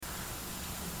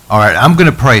All right, I'm going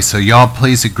to pray, so y'all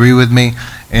please agree with me.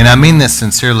 And I mean this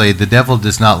sincerely. The devil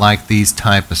does not like these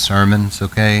type of sermons,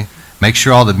 okay? Make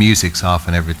sure all the music's off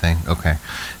and everything. Okay,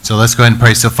 so let's go ahead and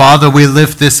pray. So, Father, we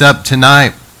lift this up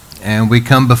tonight, and we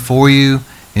come before you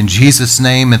in Jesus'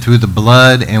 name and through the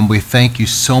blood, and we thank you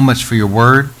so much for your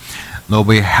word. Lord,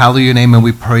 we hallow your name and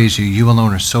we praise you. You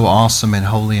alone are so awesome and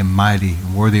holy and mighty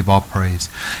and worthy of all praise.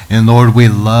 And, Lord, we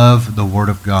love the word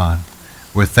of God.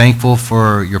 We're thankful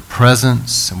for your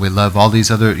presence, and we love all these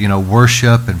other,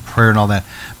 worship and prayer and all that.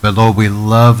 But, Lord, we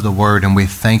love the word, and we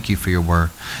thank you for your word.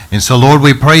 And so, Lord,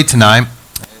 we pray tonight,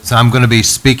 as I'm going to be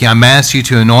speaking, I'm asking you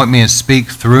to anoint me and speak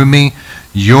through me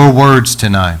your words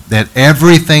tonight, that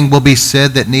everything will be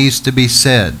said that needs to be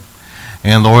said.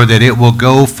 And, Lord, that it will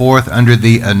go forth under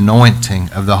the anointing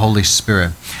of the Holy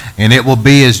Spirit. And it will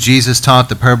be, as Jesus taught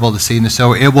the parable of the seed and the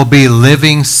sower, it will be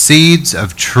living seeds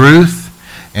of truth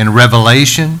and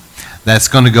revelation that's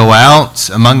going to go out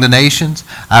among the nations.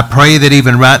 I pray that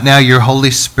even right now your Holy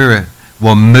Spirit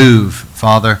will move,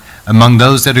 Father, among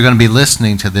those that are going to be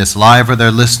listening to this live, or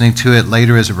they're listening to it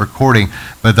later as a recording.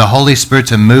 But the Holy Spirit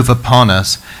to move upon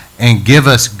us and give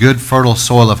us good, fertile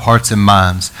soil of hearts and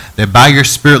minds, that by your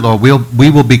Spirit, Lord, we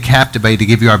will be captivated to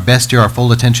give you our best ear, our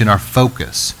full attention, our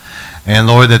focus. And,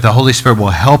 Lord, that the Holy Spirit will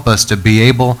help us to be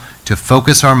able to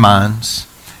focus our minds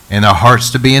and our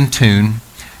hearts to be in tune,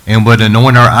 and would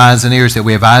anoint our eyes and ears, that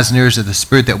we have eyes and ears of the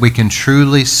Spirit, that we can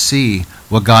truly see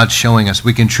what God's showing us.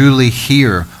 We can truly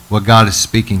hear what God is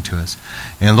speaking to us.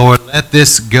 And, Lord, let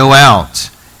this go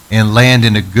out and land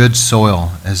in a good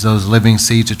soil as those living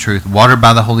seeds of truth, watered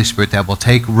by the Holy Spirit, that will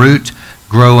take root,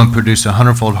 grow, and produce a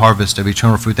hundredfold harvest of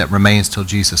eternal fruit that remains till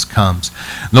Jesus comes.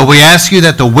 Lord, we ask you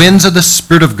that the winds of the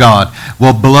Spirit of God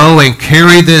will blow and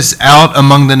carry this out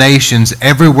among the nations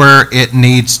everywhere it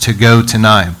needs to go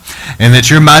tonight, and that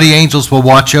your mighty angels will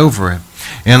watch over it.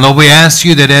 And Lord, we ask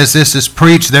you that as this is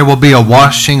preached, there will be a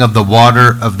washing of the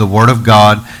water of the Word of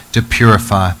God to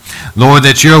purify. Lord,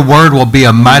 that your word will be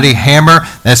a mighty hammer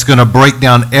that's going to break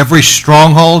down every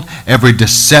stronghold, every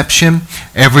deception,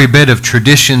 every bit of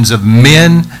traditions of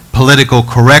men, political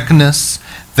correctness,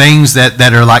 things that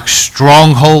are like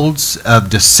strongholds of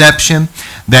deception,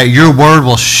 that your word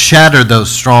will shatter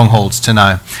those strongholds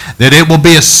tonight. That it will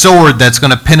be a sword that's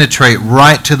going to penetrate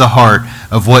right to the heart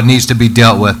of what needs to be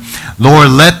dealt with.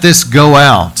 Lord, let this go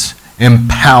out in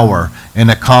power and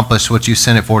accomplish what you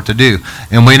sent it for to do.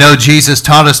 And we know Jesus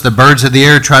taught us the birds of the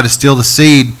air try to steal the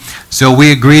seed. So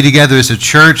we agree together as a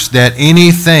church that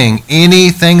anything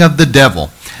of the devil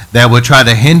that would try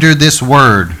to hinder this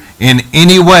word in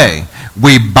any way,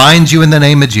 we bind you in the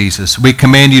name of Jesus. We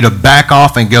command you to back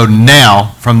off and go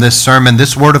now from this sermon,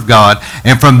 this word of God.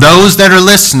 And from those that are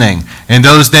listening and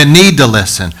those that need to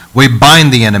listen, we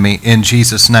bind the enemy in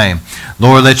Jesus' name.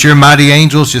 Lord, let your mighty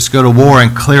angels just go to war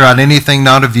and clear out anything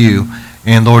not of you.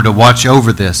 And Lord, to watch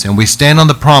over this. And we stand on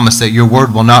the promise that your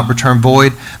word will not return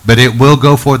void, but it will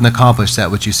go forth and accomplish that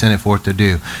which you sent it forth to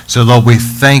do. So Lord, we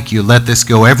thank you. Let this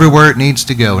go everywhere it needs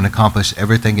to go and accomplish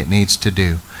everything it needs to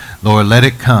do. Lord, let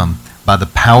it come by the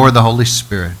power of the Holy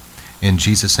Spirit. In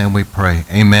Jesus' name we pray.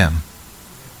 Amen.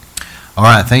 All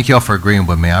right, thank you all for agreeing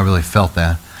with me. I really felt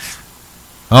that.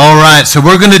 All right, so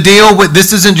we're going to deal with,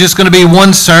 this isn't just going to be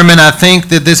one sermon. I think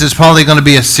that this is probably going to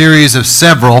be a series of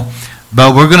several,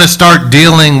 but we're going to start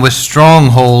dealing with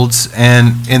strongholds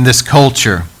and in this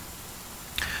culture.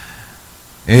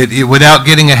 Without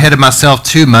getting ahead of myself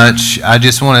too much, I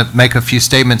just want to make a few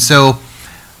statements. So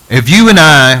if you and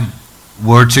I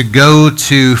were to go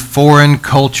to foreign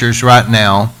cultures right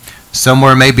now,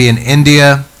 somewhere maybe in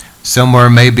India, somewhere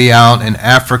maybe out in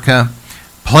Africa,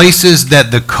 places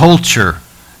that the culture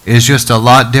is just a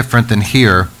lot different than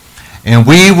here, and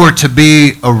we were to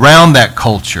be around that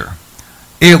culture,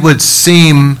 it would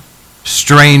seem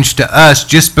strange to us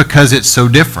just because it's so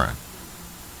different.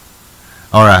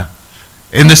 All right.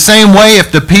 In the same way,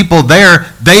 if the people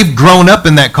there, they've grown up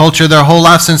in that culture their whole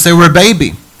life since they were a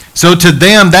baby. So to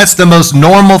them, that's the most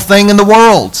normal thing in the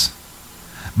world.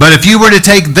 But if you were to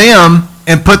take them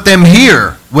and put them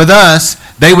here with us,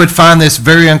 they would find this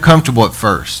very uncomfortable at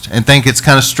first and think it's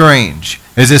kind of strange.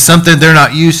 Is this something they're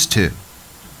not used to?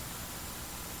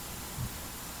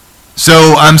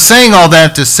 So I'm saying all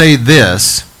that to say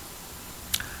this,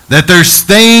 that there's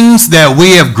things that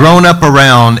we have grown up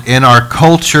around in our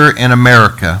culture in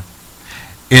America.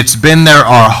 It's been there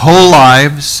our whole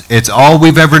lives. It's all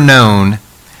we've ever known.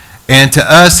 And to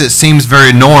us, it seems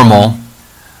very normal.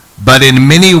 But in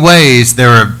many ways, there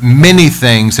are many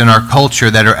things in our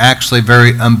culture that are actually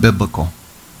very unbiblical.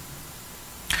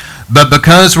 But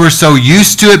because we're so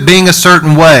used to it being a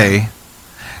certain way,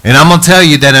 and I'm going to tell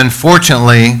you that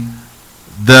unfortunately,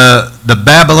 the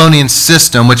Babylonian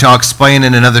system, which I'll explain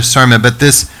in another sermon, but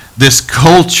this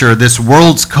culture, this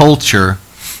world's culture,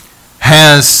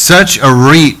 has such a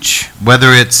reach,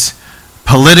 whether it's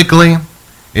politically,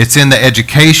 it's in the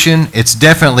education, it's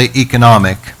definitely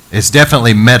economic, it's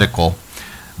definitely medical,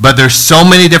 but there's so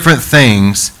many different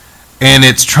things, and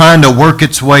it's trying to work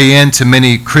its way into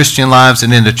many Christian lives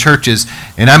and into churches,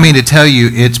 and I mean to tell you,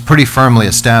 it's pretty firmly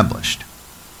established.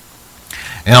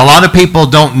 And a lot of people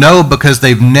don't know because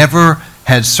they've never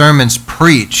had sermons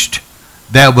preached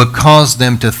that would cause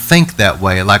them to think that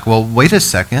way. Like, well, wait a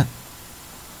second.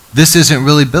 This isn't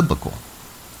really biblical.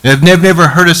 They've never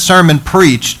heard a sermon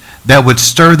preached that would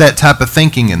stir that type of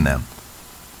thinking in them.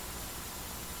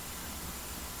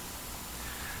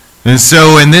 And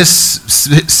so in this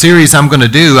series I'm going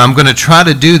to try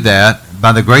to do that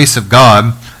by the grace of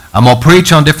God. I'm going to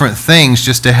preach on different things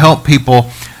just to help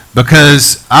people,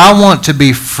 because I want to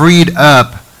be freed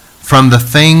up from the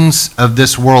things of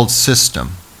this world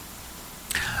system.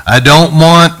 I don't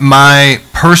want my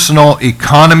personal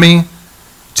economy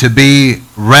to be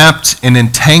wrapped and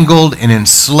entangled and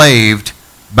enslaved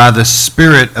by the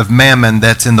spirit of mammon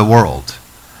that's in the world.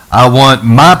 I want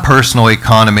my personal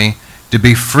economy to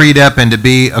be freed up and to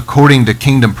be according to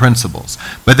kingdom principles.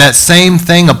 But that same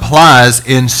thing applies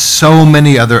in so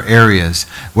many other areas,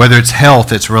 whether it's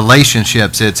health, it's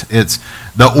relationships, it's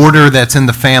the order that's in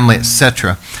the family,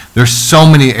 etc. There's so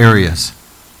many areas.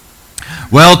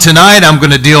 Well, tonight I'm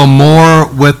going to deal more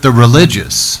with the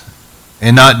religious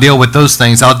and not deal with those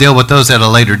things. I'll deal with those at a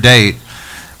later date.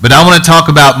 But I want to talk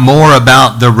more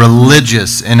about the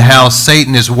religious and how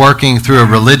Satan is working through a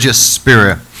religious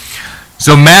spirit.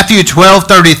 So Matthew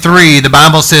 12:33, the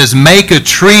Bible says, "Make a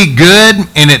tree good,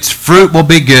 and its fruit will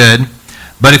be good.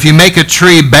 But if you make a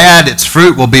tree bad, its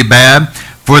fruit will be bad.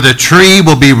 For the tree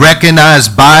will be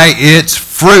recognized by its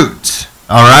fruit."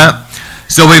 All right?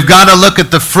 So we've got to look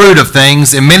at the fruit of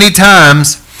things. And many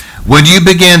times, when you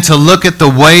begin to look at the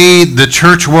way the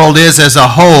church world is as a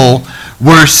whole,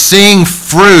 we're seeing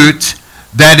fruit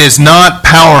that is not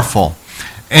powerful.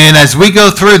 And as we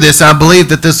go through this, I believe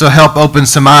that this will help open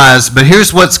some eyes. But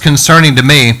here's what's concerning to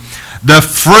me. The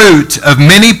fruit of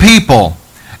many people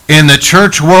in the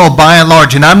church world by and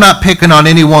large, and I'm not picking on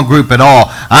any one group at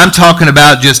all. I'm talking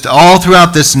about just all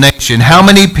throughout this nation. How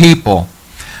many people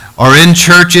are in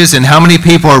churches and how many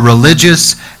people are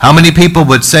religious? How many people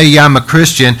would say, yeah, I'm a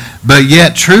Christian, but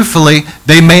yet truthfully,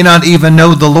 they may not even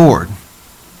know the Lord?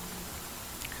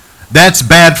 That's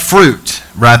bad fruit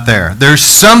right there. There's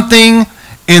something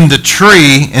in the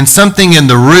tree and something in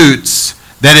the roots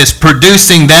that is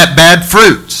producing that bad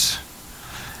fruit.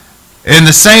 In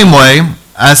the same way,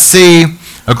 I see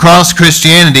across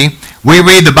Christianity, we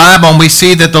read the Bible and we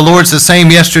see that the Lord's the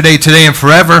same yesterday, today, and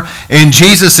forever. In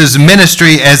Jesus'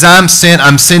 ministry, as I'm sent,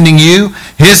 I'm sending you.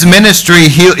 His ministry,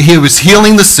 he was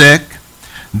healing the sick,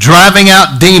 driving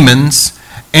out demons,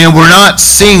 and we're not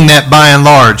seeing that by and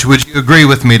large. Would you agree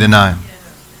with me tonight?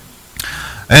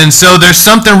 And so there's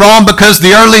something wrong because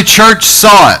the early church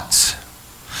saw it.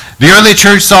 The early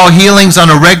church saw healings on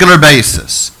a regular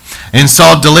basis and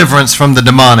saw deliverance from the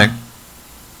demonic.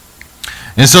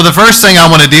 And so the first thing I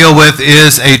want to deal with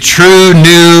is a true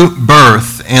new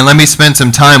birth. And let me spend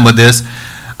some time with this.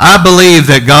 I believe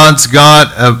that God's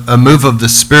got a move of the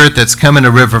Spirit that's coming,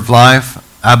 a river of life.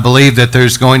 I believe that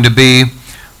there's going to be,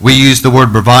 we use the word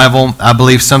revival. I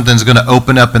believe something's going to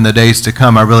open up in the days to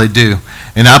come. I really do.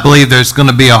 And I believe there's going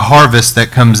to be a harvest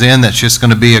that comes in that's just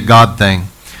going to be a God thing.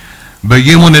 But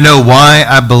you want to know why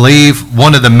I believe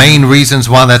one of the main reasons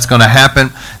why that's going to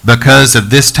happen? Because of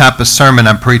this type of sermon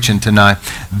I'm preaching tonight.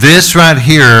 This right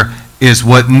here is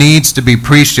what needs to be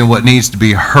preached and what needs to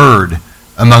be heard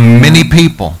among many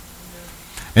people.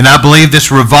 And I believe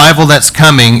this revival that's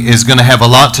coming is going to have a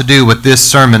lot to do with this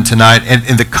sermon tonight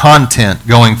and the content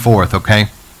going forth, okay?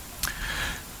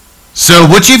 So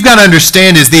what you've got to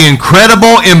understand is the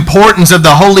incredible importance of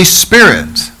the Holy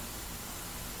Spirit.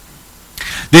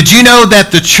 Did you know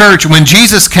that the church, when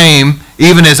Jesus came,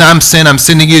 even as I'm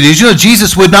sending you, did you know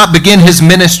Jesus would not begin his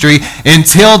ministry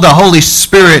until the Holy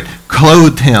Spirit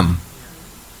clothed him?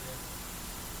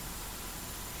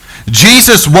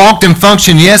 Jesus walked and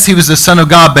functioned. Yes, he was the Son of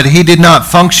God, but he did not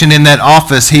function in that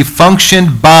office. He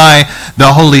functioned by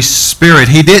the Holy Spirit.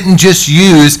 He didn't just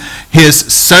use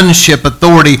his sonship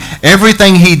authority.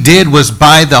 Everything he did was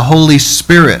by the Holy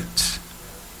Spirit.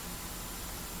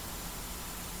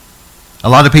 A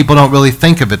lot of people don't really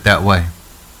think of it that way.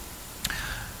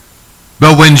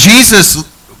 But when Jesus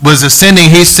was ascending,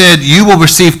 he said, you will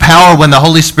receive power when the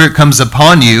Holy Spirit comes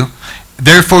upon you.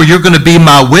 Therefore, you're going to be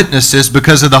my witnesses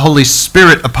because of the Holy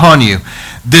Spirit upon you.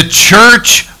 The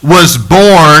church was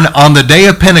born on the day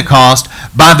of Pentecost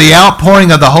by the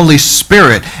outpouring of the Holy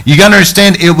Spirit. You got to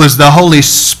understand, it was the Holy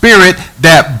Spirit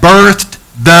that birthed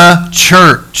the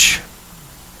church.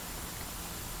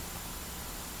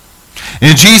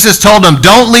 And Jesus told them,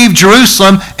 don't leave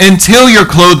Jerusalem until you're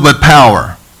clothed with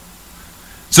power.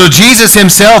 So Jesus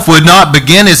himself would not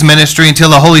begin his ministry until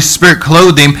the Holy Spirit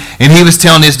clothed him, and he was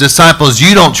telling his disciples,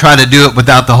 you don't try to do it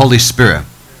without the Holy Spirit.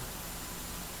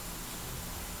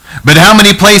 But how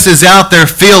many places out there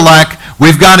feel like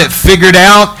we've got it figured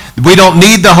out? We don't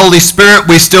need the Holy Spirit.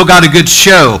 We still got a good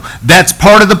show. That's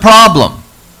part of the problem.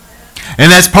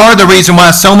 And that's part of the reason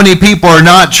why so many people are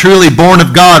not truly born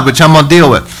of God, which I'm going to deal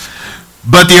with.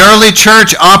 But the early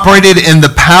church operated in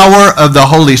the power of the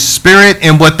Holy Spirit,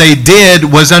 and what they did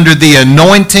was under the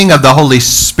anointing of the Holy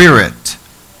Spirit.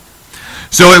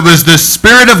 So it was the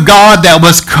Spirit of God that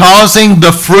was causing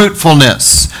the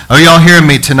fruitfulness. Are y'all hearing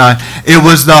me tonight? It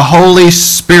was the Holy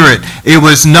Spirit. It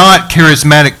was not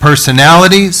charismatic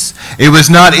personalities. It was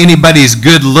not anybody's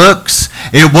good looks.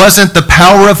 It wasn't the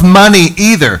power of money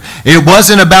either. It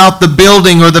wasn't about the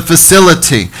building or the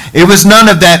facility. It was none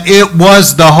of that. It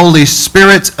was the Holy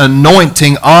Spirit's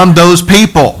anointing on those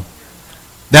people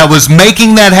that was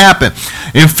making that happen.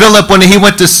 And Philip, when he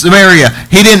went to Samaria,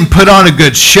 he didn't put on a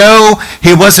good show.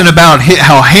 It wasn't about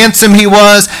how handsome he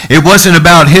was. It wasn't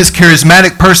about his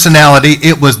charismatic personality.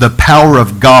 It was the power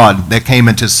of God that came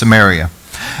into Samaria.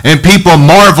 And people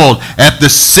marveled at the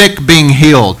sick being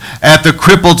healed, at the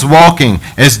cripples walking,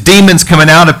 as demons coming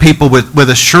out of people with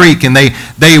a shriek. And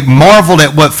they marveled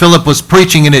at what Philip was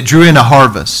preaching, and it drew in a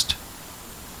harvest.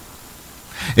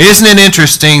 Isn't it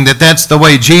interesting that that's the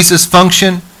way Jesus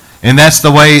functioned, and that's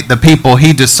the way the people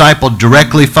he discipled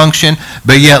directly function,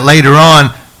 but yet later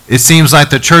on, it seems like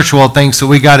the church world thinks that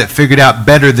we got it figured out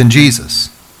better than Jesus.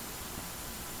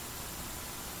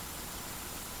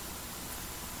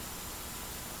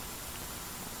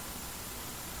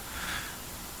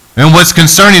 And what's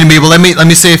concerning to me, well, let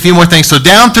me say a few more things. So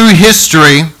down through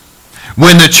history,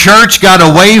 when the church got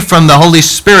away from the Holy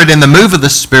Spirit and the move of the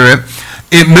Spirit,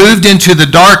 it moved into the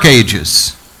dark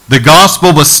ages. The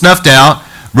gospel was snuffed out.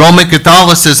 Roman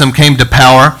Catholicism came to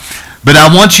power. But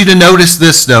I want you to notice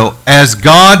this, though. As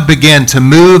God began to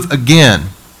move again,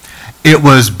 it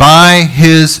was by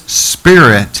his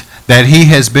Spirit that he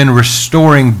has been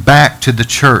restoring back to the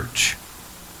church.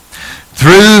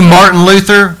 Through Martin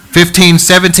Luther,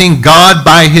 1517, God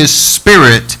by his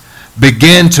Spirit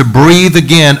began to breathe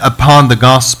again upon the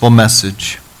gospel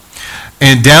message.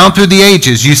 And down through the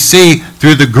ages, you see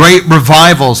through the great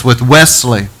revivals with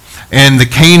Wesley and the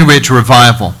Cane Ridge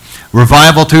revival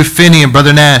through Finney and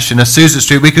Brother Nash and Azusa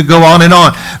Street. We could go on and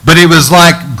on. But it was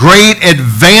like great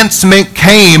advancement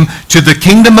came to the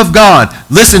kingdom of God.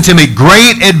 Listen to me,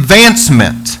 great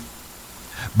advancement.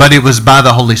 But it was by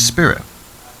the Holy Spirit.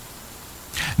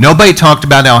 Nobody talked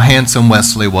about how handsome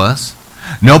Wesley was.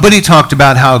 Nobody talked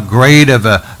about how great of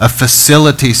a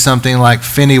facility something like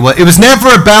Finney was. It was never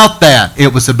about that.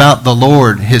 It was about the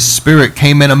Lord. His Spirit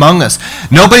came in among us.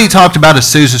 Nobody talked about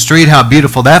Azusa Street, how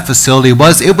beautiful that facility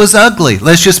was. It was ugly.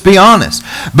 Let's just be honest.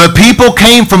 But people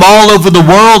came from all over the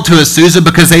world to Azusa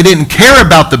because they didn't care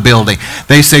about the building.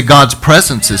 They said God's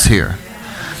presence is here.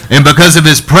 And because of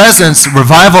his presence,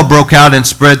 revival broke out and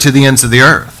spread to the ends of the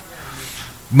earth.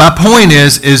 My point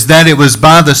is that it was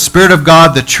by the Spirit of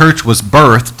God the church was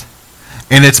birthed,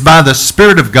 and it's by the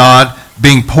Spirit of God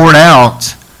being poured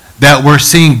out that we're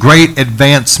seeing great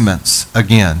advancements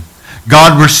again.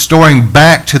 God restoring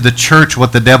back to the church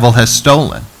what the devil has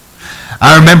stolen.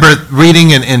 I remember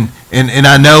reading, and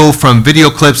I know from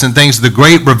video clips and things, the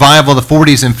great revival of the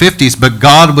 40s and 50s, but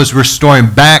God was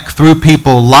restoring back through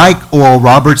people like Oral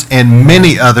Roberts and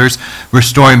many others,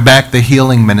 restoring back the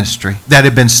healing ministry that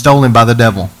had been stolen by the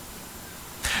devil.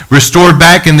 Restored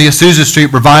back in the Azusa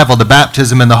Street revival, the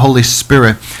baptism in the Holy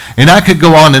Spirit. And I could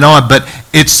go on and on, but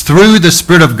it's through the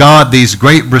Spirit of God these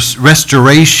great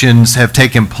restorations have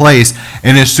taken place,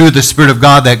 and it's through the Spirit of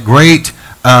God that great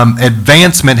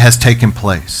advancement has taken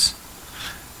place.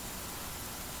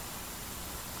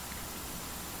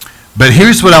 But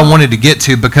here's what I wanted to get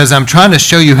to, because I'm trying to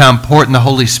show you how important the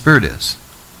Holy Spirit is.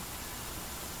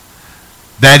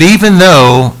 That even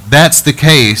though that's the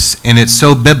case, and it's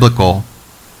so biblical,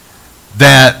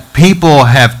 that people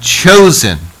have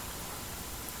chosen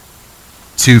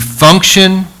to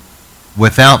function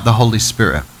without the Holy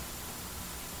Spirit.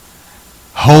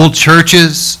 Whole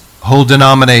churches, whole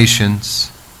denominations,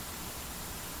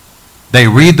 they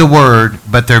read the Word,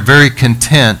 but they're very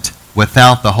content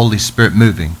without the Holy Spirit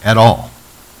moving at all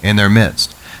in their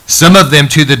midst. Some of them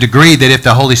to the degree that if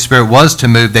the Holy Spirit was to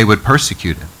move, they would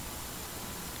persecute it.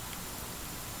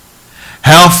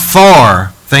 How far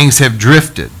things have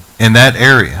drifted in that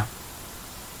area.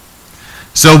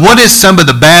 So what is some of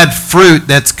the bad fruit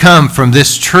that's come from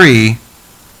this tree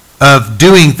of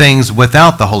doing things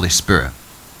without the Holy Spirit?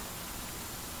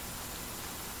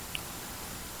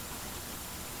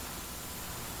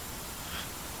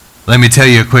 Let me tell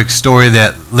you a quick story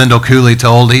that Lyndall Cooley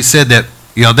told. He said that,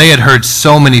 they had heard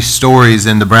so many stories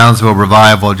in the Brownsville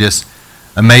revival, just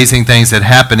amazing things that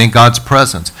happened in God's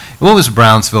presence. What was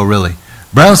Brownsville really?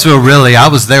 Brownsville really, I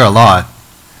was there a lot.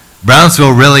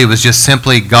 Brownsville really was just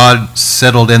simply God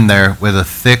settled in there with a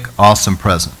thick, awesome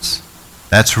presence.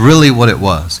 That's really what it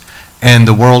was. And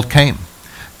the world came.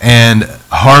 And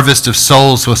harvest of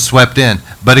souls was swept in.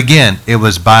 But again, it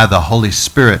was by the Holy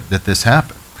Spirit that this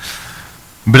happened.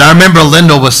 But I remember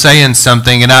Lyndall was saying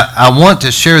something, and I want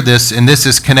to share this, and this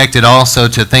is connected also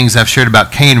to things I've shared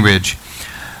about Cane Ridge.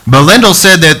 But Lyndall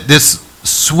said that this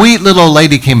sweet little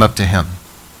lady came up to him.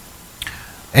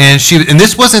 And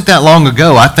this wasn't that long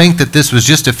ago. I think that this was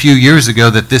just a few years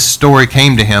ago that this story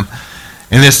came to him.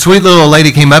 And this sweet little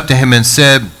lady came up to him and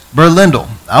said, Brother Lyndall,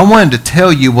 I wanted to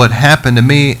tell you what happened to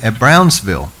me at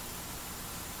Brownsville.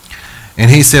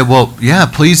 And he said, well, yeah,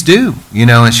 please do.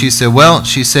 And she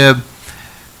said,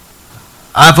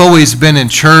 I've always been in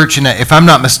church, and if I'm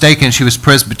not mistaken, she was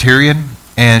Presbyterian,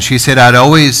 and she said, I'd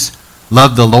always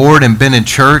loved the Lord and been in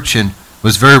church and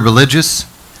was very religious.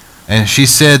 And she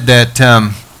said that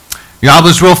I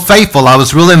was real faithful. I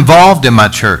was real involved in my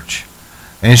church.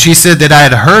 And she said that I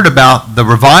had heard about the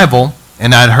revival,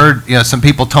 and I'd heard, some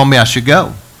people told me I should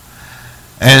go.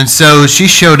 And so she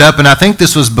showed up, and I think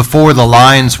this was before the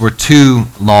lines were too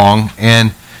long,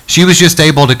 and she was just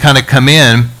able to kind of come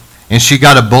in. And she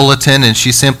got a bulletin, and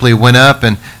she simply went up,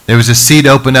 and there was a seat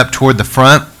open up toward the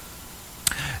front.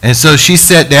 And so she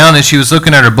sat down, and she was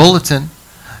looking at her bulletin,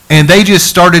 and they just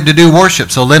started to do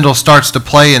worship. So Lyndall starts to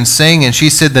play and sing, and she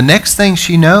said the next thing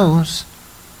she knows,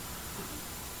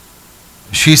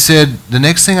 she said, the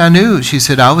next thing I knew, she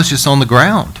said, I was just on the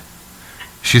ground.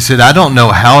 She said, I don't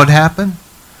know how it happened,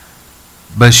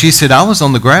 but she said, I was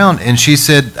on the ground, and she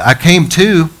said, I came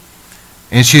to.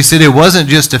 And she said it wasn't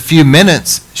just a few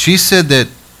minutes. She said that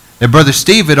Brother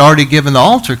Steve had already given the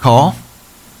altar call.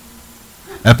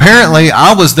 Apparently,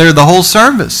 I was there the whole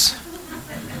service.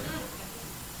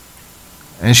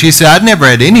 And she said, I'd never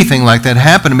had anything like that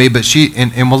happen to me. But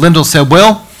Lyndall said,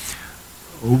 well,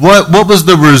 what was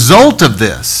the result of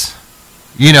this?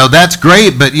 That's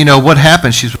great, but what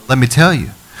happened? She said, let me tell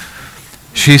you.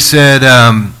 She said,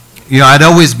 I'd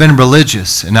always been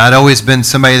religious, and I'd always been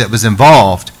somebody that was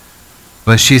involved.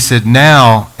 But she said,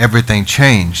 now everything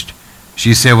changed.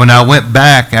 She said, when I went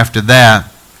back after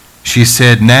that, she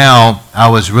said, now I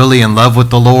was really in love with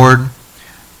the Lord,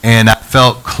 and I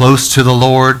felt close to the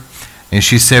Lord. And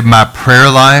she said, my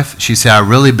prayer life, she said, I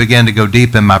really began to go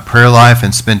deep in my prayer life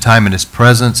and spend time in His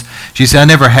presence. She said, I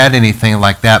never had anything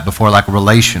like that before, like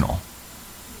relational.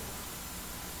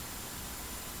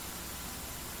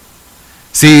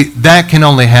 See, that can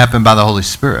only happen by the Holy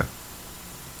Spirit.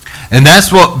 And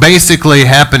that's what basically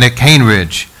happened at Cane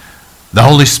Ridge. The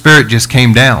Holy Spirit just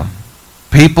came down.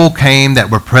 People came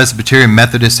that were Presbyterian,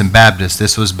 Methodist, and Baptist.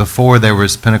 This was before there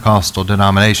was Pentecostal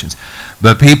denominations.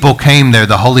 But people came there.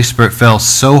 The Holy Spirit fell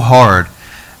so hard.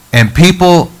 And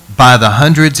people by the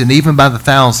hundreds and even by the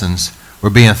thousands were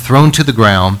being thrown to the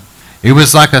ground. It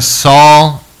was like a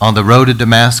Saul on the road to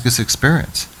Damascus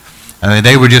experience. I mean,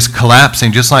 they were just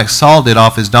collapsing, just like Saul did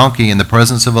off his donkey in the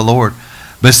presence of the Lord.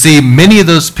 But see, many of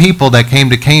those people that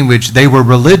came to Cane Ridge, they were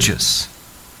religious.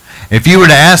 If you were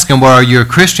to ask them, well, are you a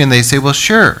Christian? They say, well,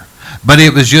 sure. But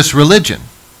it was just religion.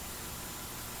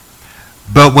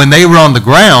 But when they were on the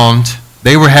ground,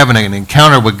 they were having an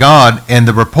encounter with God, and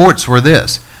the reports were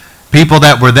this. People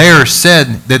that were there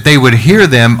said that they would hear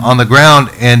them on the ground,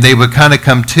 and they would kind of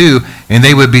come to, and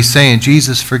they would be saying,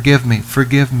 Jesus, forgive me,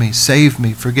 save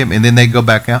me, forgive me. And then they'd go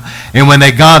back out. And when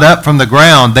they got up from the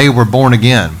ground, they were born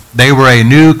again. They were a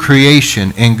new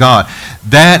creation in God.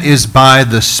 That is by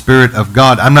the Spirit of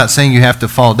God. I'm not saying you have to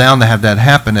fall down to have that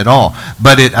happen at all.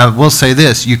 But I will say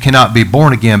this, you cannot be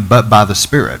born again but by the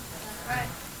Spirit.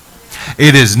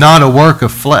 It is not a work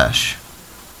of flesh.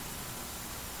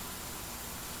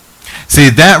 See,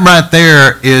 that right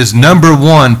there is number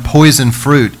one poison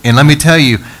fruit. And let me tell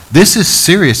you, this is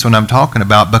serious what I'm talking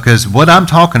about, because what I'm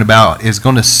talking about is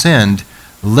going to send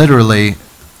literally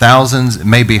thousands,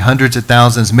 maybe hundreds of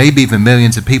thousands, maybe even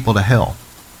millions of people to hell.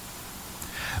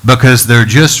 Because they're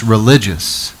just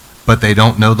religious, but they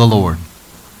don't know the Lord.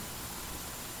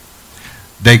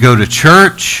 They go to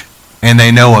church and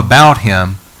they know about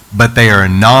Him, but they are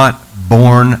not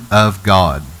born of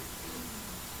God.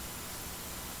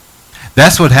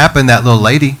 That's what happened to that little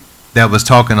lady that was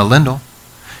talking to Lyndall.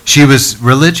 She was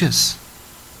religious.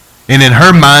 And in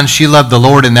her mind, she loved the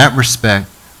Lord in that respect,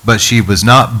 but she was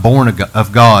not born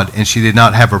of God, and she did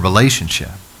not have a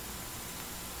relationship.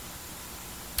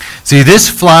 See, this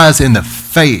flies in the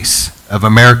face of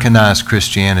Americanized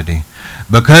Christianity.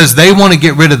 Because they want to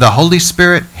get rid of the Holy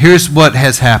Spirit, here's what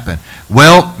has happened.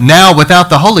 Well, now without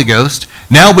the Holy Ghost,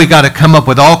 now we got to come up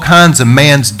with all kinds of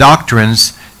man's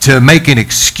doctrines to make an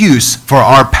excuse for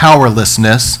our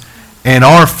powerlessness and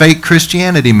our fake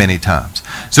Christianity many times.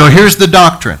 So here's the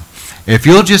doctrine. If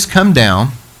you'll just come down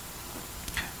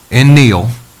and kneel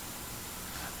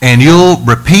and you'll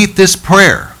repeat this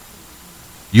prayer,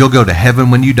 you'll go to heaven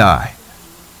when you die.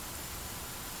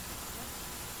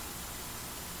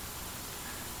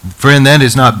 Friend, that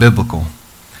is not biblical.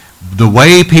 The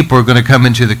way people are going to come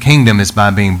into the kingdom is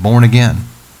by being born again,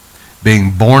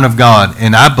 being born of God.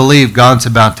 And I believe God's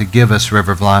about to give us,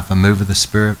 River of Life, a move of the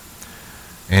Spirit.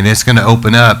 And it's going to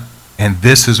open up, and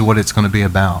this is what it's going to be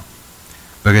about.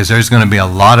 Because there's going to be a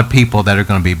lot of people that are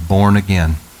going to be born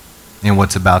again in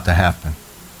what's about to happen.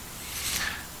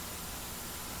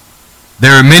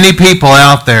 There are many people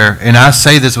out there, and I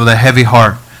say this with a heavy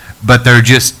heart, but they're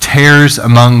just tares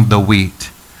among the wheat.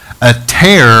 A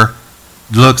tare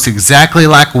looks exactly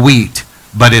like wheat,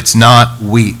 but it's not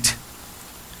wheat.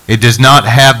 It does not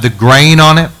have the grain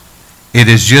on it. It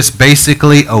is just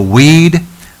basically a weed,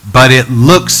 but it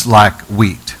looks like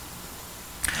wheat.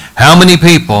 How many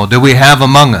people do we have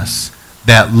among us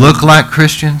that look like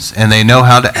Christians, and they know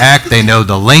how to act, they know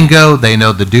the lingo, they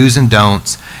know the do's and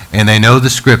don'ts, and they know the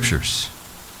scriptures,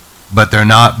 but they're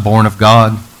not born of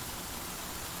God?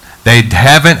 They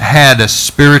haven't had a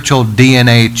spiritual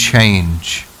DNA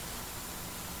change.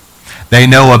 They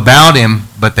know about him,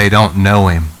 but they don't know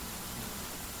him.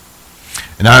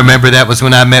 And I remember that was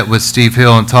when I met with Steve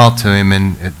Hill and talked to him,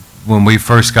 and when we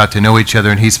first got to know each other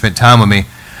and he spent time with me.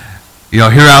 You know,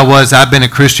 here I was, I've been a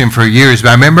Christian for years, but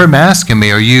I remember him asking me,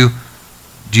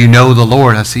 do you know the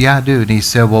Lord? I said, yeah, I do. And he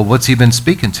said, well, what's he been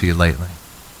speaking to you lately?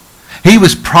 He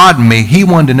was prodding me. He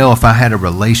wanted to know if I had a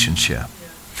relationship.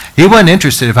 He wasn't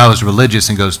interested if I was religious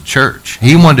and goes to church.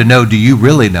 He wanted to know, do you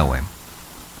really know him?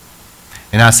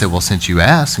 And I said, well, since you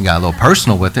asked, and got a little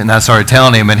personal with it, and I started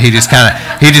telling him, and he just kind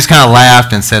of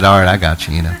laughed and said, all right, I got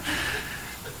you,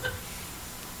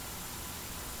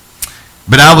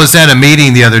 But I was at a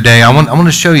meeting the other day. I want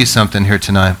to show you something here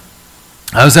tonight.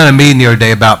 I was at a meeting the other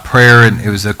day about prayer, and it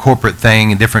was a corporate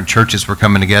thing, and different churches were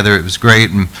coming together. It was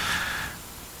great, and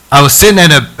I was sitting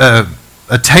at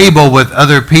a table with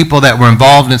other people that were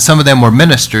involved, and some of them were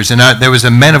ministers, and there was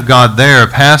a man of God there, a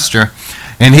pastor,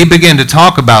 and he began to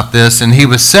talk about this, and he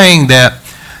was saying that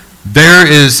there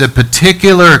is a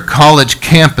particular college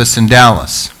campus in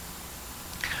Dallas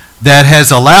that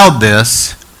has allowed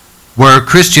this, where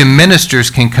Christian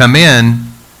ministers can come in,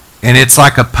 and it's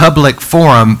like a public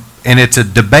forum, and it's a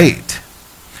debate.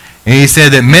 And he said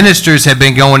that ministers have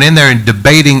been going in there and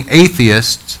debating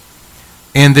atheists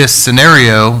in this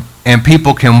scenario, and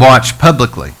people can watch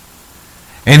publicly.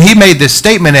 And he made this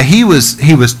statement that he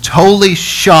was totally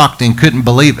shocked and couldn't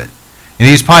believe it. And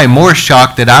he's probably more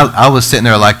shocked that I was sitting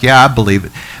there like, yeah, I believe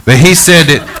it. But he said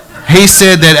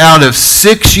that out of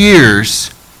 6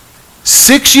 years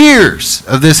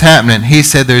of this happening, he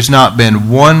said there's not been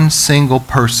one single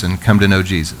person come to know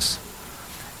Jesus.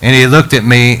 And he looked at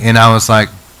me, and I was like,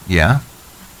 yeah.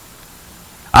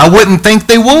 I wouldn't think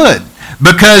they would,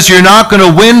 because you're not going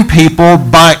to win people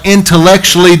by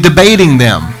intellectually debating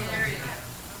them.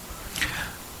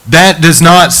 That does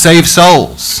not save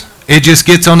souls. It just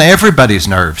gets on everybody's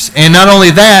nerves. And not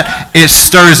only that, it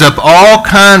stirs up all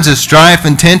kinds of strife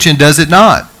and tension, does it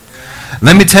not?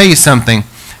 Let me tell you something.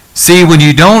 See, when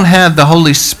you don't have the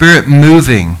Holy Spirit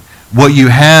moving, what you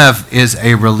have is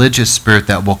a religious spirit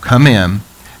that will come in.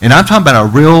 And I'm talking about a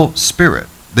real spirit.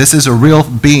 This is a real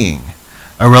being.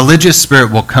 A religious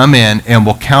spirit will come in and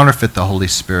will counterfeit the Holy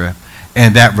Spirit,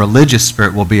 and that religious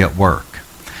spirit will be at work.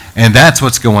 And that's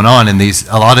what's going on in these,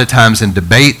 a lot of times in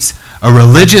debates. A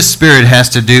religious spirit has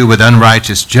to do with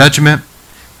unrighteous judgment,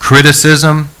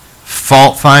 criticism,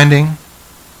 fault finding.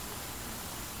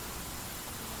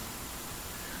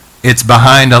 It's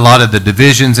behind a lot of the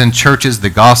divisions in churches, the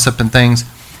gossip and things.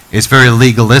 It's very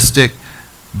legalistic.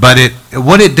 But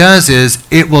what it does is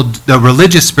the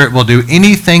religious spirit will do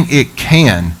anything it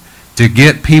can to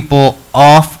get people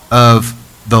off of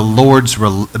the Lord's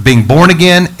being born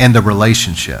again and the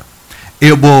relationship.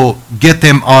 It will get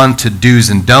them on to do's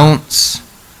and don'ts,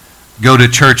 go to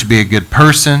church, be a good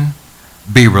person,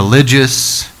 be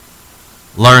religious,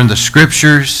 learn the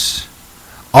scriptures,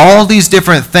 all these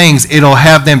different things. It'll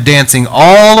have them dancing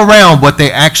all around what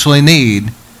they actually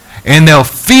need, and they'll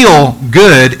feel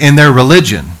good in their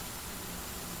religion.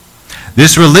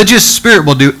 This religious spirit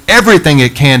will do everything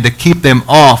it can to keep them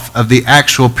off of the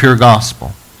actual pure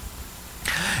gospel.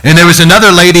 And there was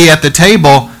another lady at the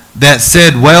table that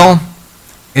said, well,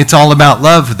 it's all about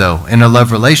love, though, in a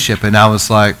love relationship. And I was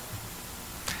like,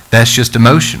 that's just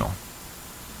emotional.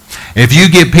 If you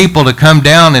get people to come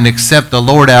down and accept the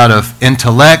Lord out of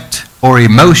intellect or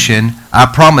emotion, I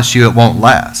promise you it won't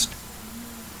last.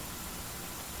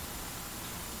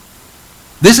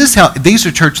 These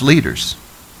are church leaders.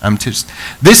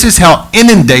 This is how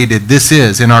inundated this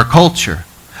is in our culture.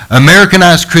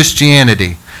 Americanized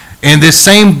Christianity. And this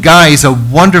same guy, he's a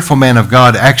wonderful man of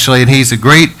God, actually, and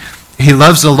he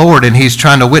loves the Lord, and he's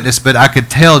trying to witness, but I could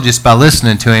tell just by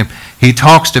listening to him, he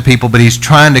talks to people, but he's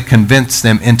trying to convince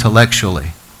them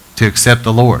intellectually to accept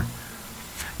the Lord.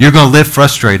 You're going to live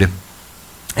frustrated.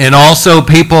 And also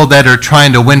people that are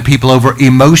trying to win people over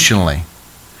emotionally.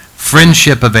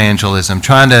 Friendship evangelism,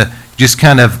 trying to just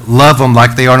kind of love them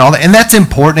like they are and all that. And that's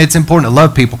important. It's important to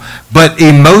love people. But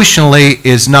emotionally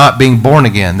is not being born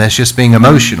again. That's just being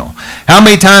emotional. How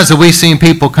many times have we seen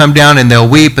people come down and they'll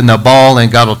weep and they'll bawl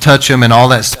and God will touch them and all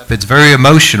that stuff? It's very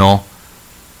emotional,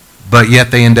 but yet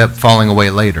they end up falling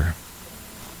away later.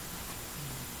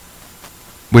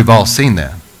 We've all seen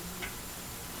that.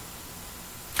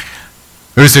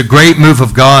 There's a great move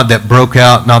of God that broke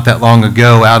out not that long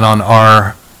ago out on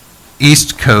our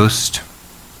East Coast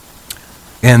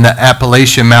in the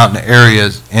Appalachian Mountain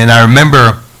areas. And I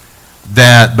remember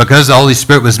that because the Holy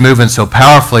Spirit was moving so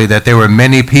powerfully that there were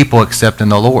many people accepting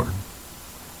the Lord.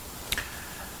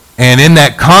 And in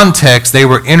that context, they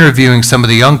were interviewing some of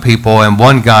the young people, and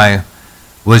one guy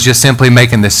was just simply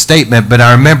making this statement, but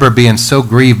I remember being so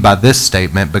grieved by this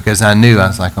statement because I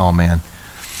was like, oh man.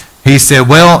 He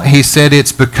said,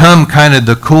 it's become kind of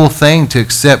the cool thing to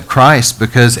accept Christ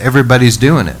because everybody's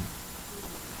doing it.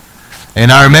 And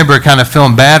I remember kind of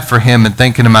feeling bad for him and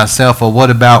thinking to myself, well, what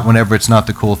about whenever it's not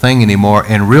the cool thing anymore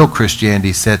and real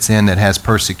Christianity sets in that has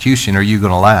persecution? Are you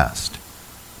going to last?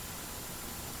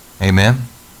 Amen?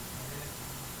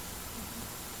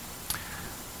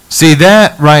 See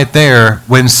that right there,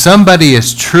 when somebody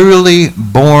is truly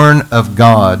born of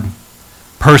God,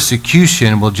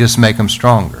 persecution will just make them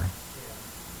stronger.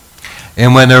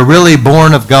 And when they're really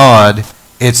born of God,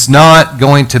 it's not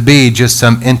going to be just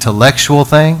some intellectual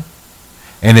thing.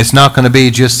 And it's not going to be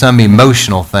just some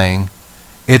emotional thing.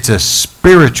 It's a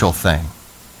spiritual thing.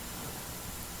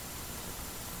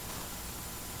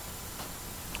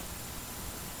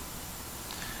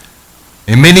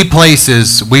 In many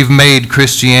places, we've made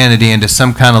Christianity into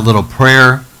some kind of little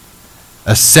prayer,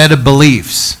 a set of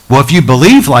beliefs. Well, if you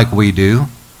believe like we do,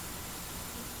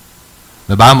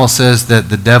 the Bible says that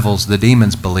the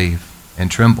demons believe and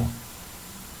tremble.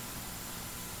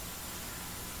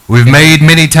 We've made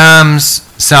many times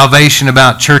salvation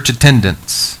about church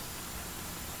attendance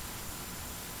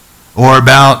or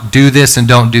about do this and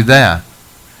don't do that.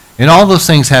 And all those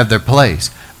things have their place.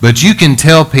 But you can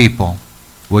tell people,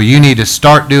 well, you need to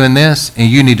start doing this and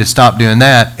you need to stop doing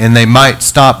that, and they might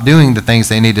stop doing the things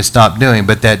they need to stop doing,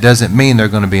 but that doesn't mean they're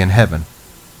going to be in heaven.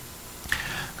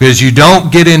 Because you don't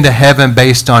get into heaven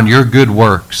based on your good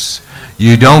works.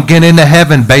 You don't get into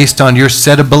heaven based on your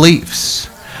set of beliefs.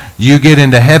 You get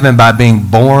into heaven by being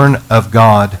born of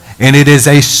God. And it is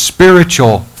a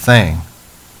spiritual thing.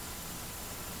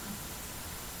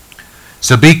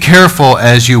 So be careful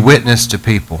as you witness to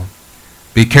people.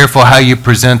 Be careful how you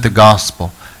present the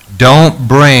gospel. Don't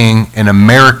bring an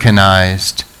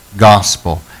Americanized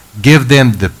gospel. Give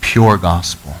them the pure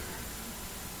gospel.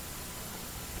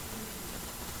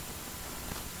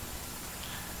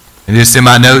 And just in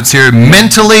my notes here,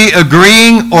 mentally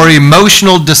agreeing or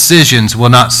emotional decisions will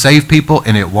not save people,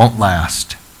 and it won't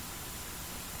last.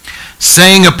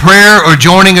 Saying a prayer or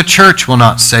joining a church will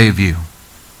not save you.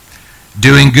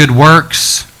 Doing good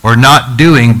works or not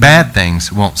doing bad things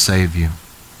won't save you.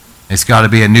 It's got to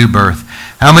be a new birth.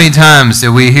 How many times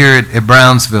did we hear it at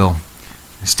Brownsville?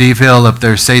 Steve Hill up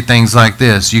there say things like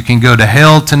this: you can go to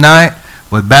hell tonight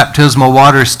with baptismal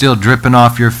water still dripping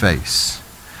off your face.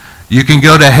 You can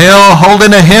go to hell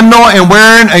holding a hymnal and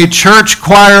wearing a church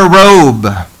choir robe.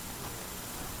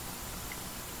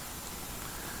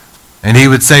 And he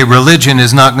would say religion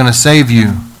is not going to save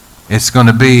you. It's going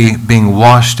to be being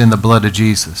washed in the blood of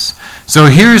Jesus. So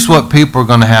here's what people are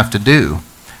going to have to do.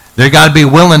 They've got to be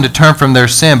willing to turn from their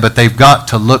sin, but they've got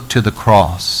to look to the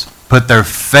cross. Put their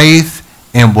faith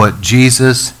in what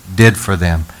Jesus did for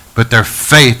them. Put their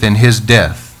faith in his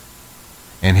death.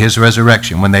 and his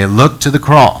resurrection, when they look to the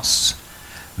cross,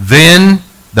 then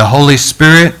the Holy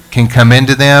Spirit can come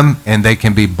into them and they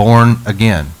can be born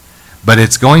again. But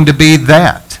it's going to be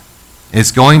that.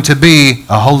 It's going to be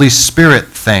a Holy Spirit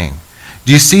thing.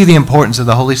 Do you see the importance of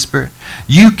the Holy Spirit?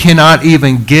 You cannot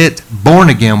even get born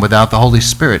again without the Holy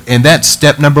Spirit. And that's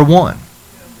step number one.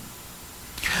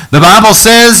 The Bible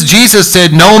says, Jesus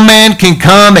said, no man can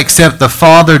come except the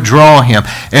Father draw him.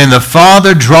 And the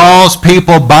Father draws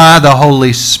people by the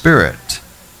Holy Spirit.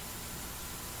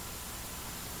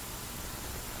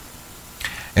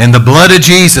 And the blood of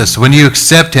Jesus, when you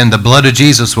accept him, the blood of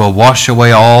Jesus will wash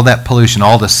away all that pollution,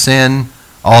 all the sin,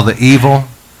 all the evil.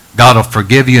 God will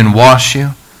forgive you and wash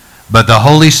you. But the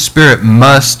Holy Spirit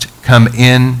must come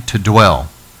in to dwell.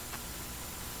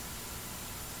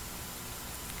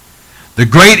 The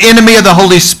great enemy of the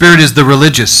Holy Spirit is the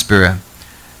religious spirit.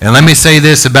 And let me say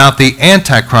this about the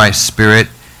Antichrist spirit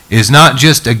is not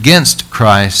just against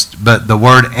Christ, but the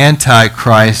word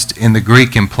Antichrist in the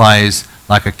Greek implies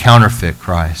like a counterfeit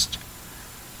Christ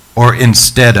or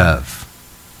instead of.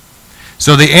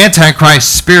 So the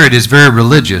Antichrist spirit is very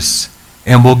religious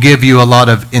and will give you a lot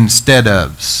of instead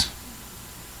ofs.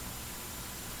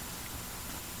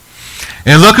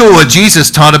 And look at what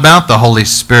Jesus taught about the Holy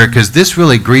Spirit, because this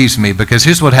really grieves me, because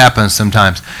here's what happens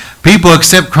sometimes. People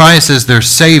accept Christ as their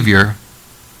Savior,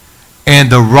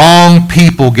 and the wrong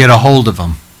people get a hold of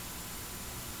them.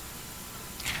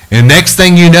 And next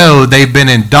thing you know, they've been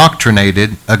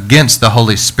indoctrinated against the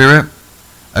Holy Spirit,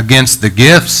 against the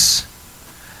gifts,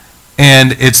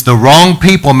 and it's the wrong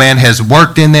people, man, has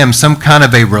worked in them some kind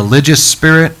of a religious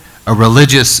spirit, a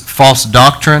religious false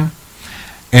doctrine.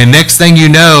 And next thing you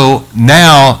know,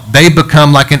 now they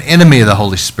become like an enemy of the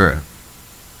Holy Spirit.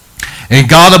 And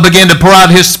God will begin to pour out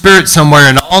his Spirit somewhere,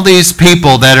 and all these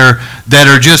people that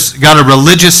are just got a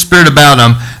religious spirit about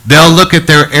them, they'll look at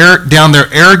down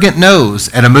their arrogant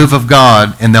nose at a move of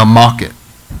God, and they'll mock it.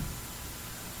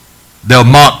 They'll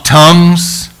mock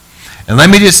tongues. And let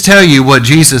me just tell you what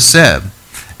Jesus said.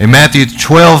 In Matthew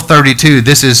 12:32,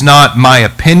 this is not my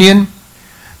opinion.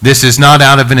 This is not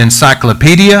out of an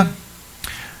encyclopedia.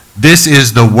 This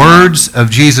is the words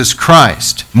of Jesus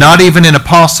Christ. Not even an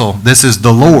apostle. This is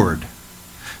the Lord.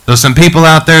 There's some people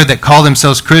out there that call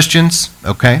themselves Christians.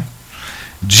 Okay.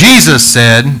 Jesus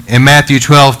said in Matthew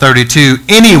 12:32,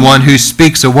 anyone who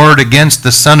speaks a word against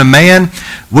the Son of Man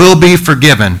will be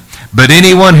forgiven. But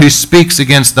anyone who speaks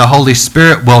against the Holy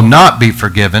Spirit will not be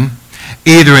forgiven,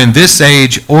 either in this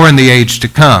age or in the age to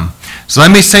come. So let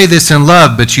me say this in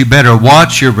love, but you better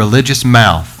watch your religious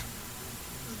mouth.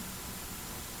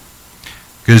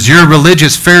 Because your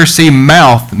religious Pharisee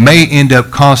mouth may end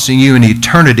up costing you an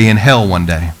eternity in hell one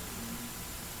day.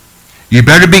 You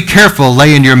better be careful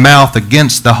laying your mouth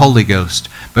against the Holy Ghost,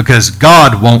 because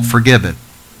God won't forgive it.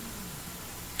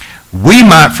 We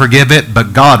might forgive it,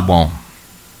 but God won't.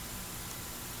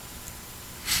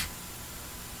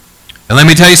 And let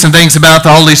me tell you some things about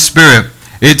the Holy Spirit.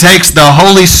 It takes the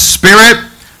Holy Spirit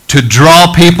to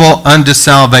draw people unto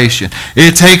salvation.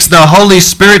 It takes the Holy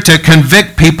Spirit to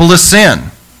convict people of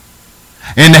sin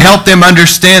and to help them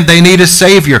understand they need a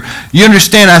Savior. You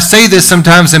understand, I say this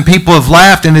sometimes and people have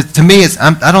laughed, and to me,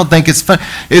 I don't think it's fun.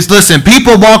 Listen,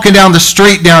 people walking down the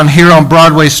street down here on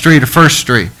Broadway Street or First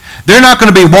Street, they're not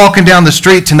going to be walking down the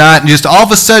street tonight and just all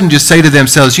of a sudden just say to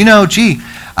themselves, gee,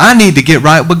 I need to get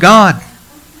right with God.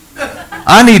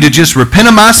 I need to just repent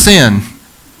of my sin.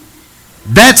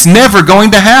 That's never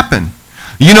going to happen.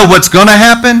 You know what's going to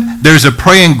happen? There's a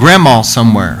praying grandma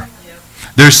somewhere.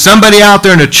 There's somebody out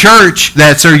there in a church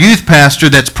that's our youth pastor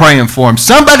that's praying for him.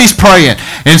 Somebody's praying.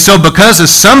 And so because of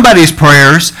somebody's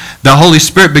prayers, the Holy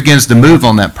Spirit begins to move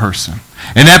on that person.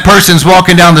 And that person's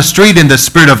walking down the street and the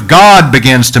Spirit of God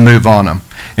begins to move on them.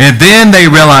 And then they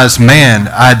realize, man,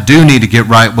 I do need to get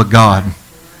right with God.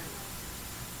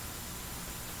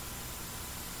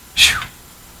 Whew.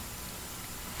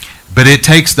 But it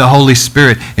takes the Holy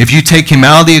Spirit. If you take him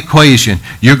out of the equation,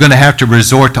 you're going to have to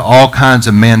resort to all kinds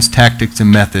of man's tactics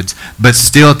and methods. But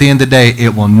still, at the end of the day,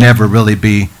 it will never really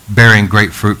be bearing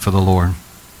great fruit for the Lord.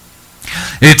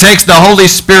 It takes the Holy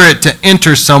Spirit to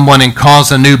enter someone and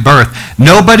cause a new birth.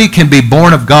 Nobody can be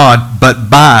born of God but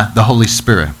by the Holy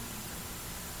Spirit.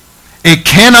 It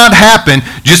cannot happen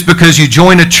just because you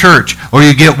join a church or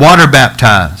you get water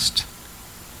baptized.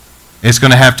 It's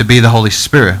going to have to be the Holy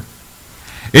Spirit.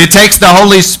 It takes the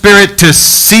Holy Spirit to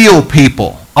seal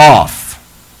people off.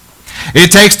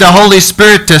 It takes the Holy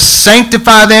Spirit to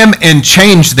sanctify them and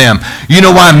change them. You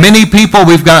know why many people,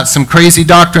 we've got some crazy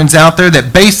doctrines out there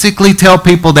that basically tell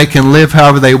people they can live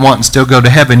however they want and still go to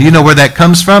heaven. You know where that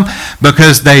comes from?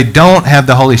 Because they don't have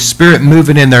the Holy Spirit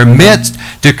moving in their midst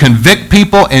to convict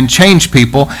people and change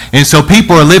people. And so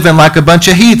people are living like a bunch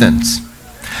of heathens.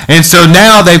 And so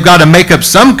now they've got to make up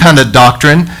some kind of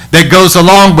doctrine that goes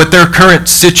along with their current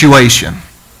situation.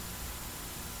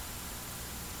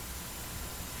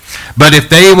 But if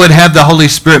they would have the Holy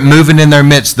Spirit moving in their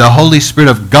midst, the Holy Spirit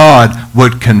of God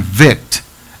would convict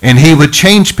and he would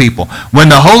change people. When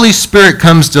the Holy Spirit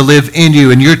comes to live in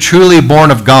you and you're truly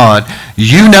born of God,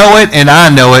 you know it and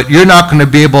I know it, you're not going to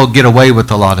be able to get away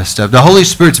with a lot of stuff. The Holy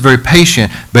Spirit's very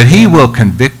patient, but he will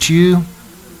convict you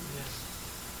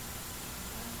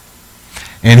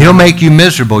and he'll make you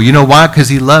miserable. You know why? Because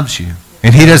he loves you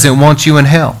and he doesn't want you in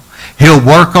hell. He'll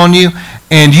work on you.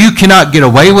 And you cannot get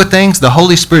away with things. The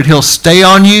Holy Spirit, he'll stay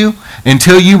on you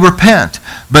until you repent.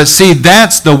 But see,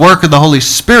 that's the work of the Holy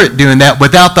Spirit doing that.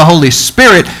 Without the Holy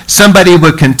Spirit, somebody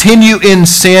would continue in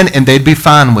sin and they'd be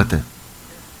fine with it.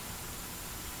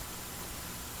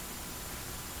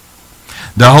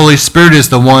 The Holy Spirit is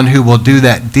the one who will do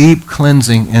that deep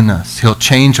cleansing in us. He'll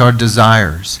change our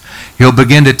desires. He'll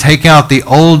begin to take out the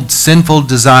old sinful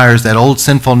desires, that old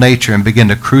sinful nature, and begin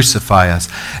to crucify us.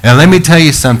 And let me tell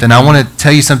you something. I want to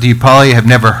tell you something you probably have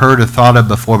never heard or thought of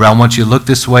before, but I want you to look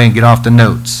this way and get off the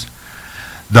notes.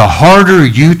 The harder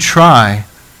you try,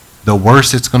 the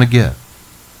worse it's going to get.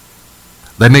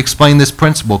 Let me explain this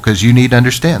principle because you need to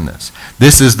understand this.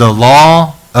 This is the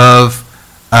law of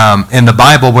in the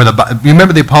Bible, where you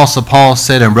remember the Apostle Paul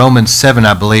said in Romans 7,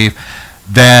 I believe,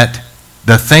 that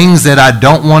the things that I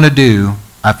don't want to do,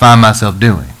 I find myself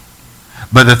doing.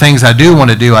 But the things I do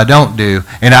want to do, I don't do.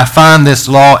 And I find this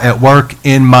law at work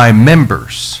in my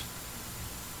members,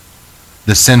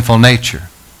 the sinful nature.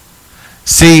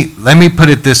 See, let me put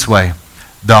it this way.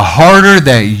 The harder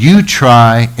that you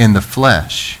try in the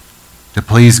flesh to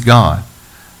please God,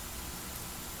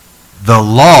 the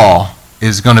law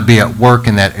is going to be at work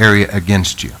in that area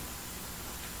against you.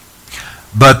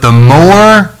 But the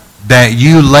more that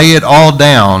you lay it all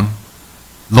down,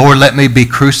 Lord, let me be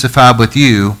crucified with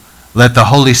you, let the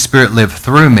Holy Spirit live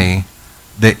through me,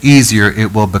 the easier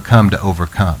it will become to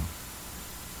overcome.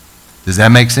 Does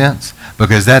that make sense?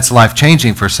 Because that's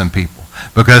life-changing for some people.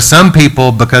 Because some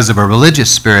people, because of a religious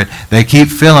spirit, they keep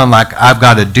feeling like I've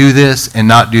got to do this and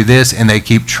not do this, and they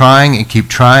keep trying and keep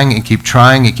trying and keep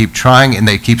trying and keep trying, and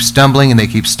they keep stumbling and they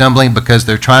keep stumbling because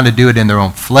they're trying to do it in their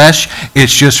own flesh.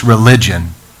 It's just religion.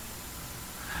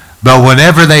 But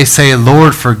whenever they say,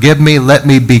 Lord, forgive me, let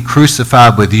me be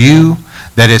crucified with you,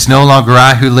 that it's no longer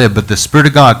I who live, but the Spirit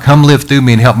of God, come live through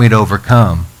me and help me to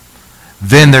overcome,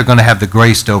 then they're going to have the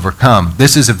grace to overcome.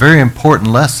 This is a very important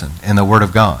lesson in the Word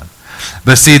of God.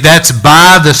 But see, that's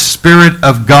by the Spirit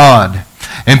of God.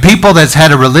 And people that's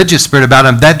had a religious spirit about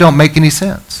them, that don't make any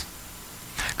sense.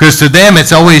 Because to them,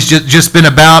 it's always just been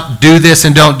about do this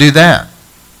and don't do that.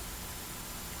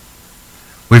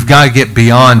 We've got to get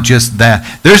beyond just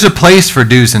that. There's a place for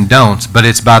do's and don'ts, but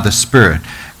it's by the Spirit.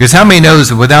 Because how many knows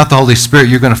that without the Holy Spirit,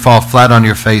 you're going to fall flat on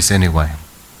your face anyway?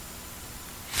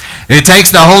 It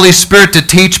takes the Holy Spirit to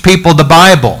teach people the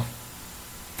Bible.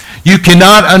 You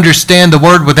cannot understand the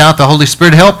Word without the Holy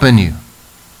Spirit helping you.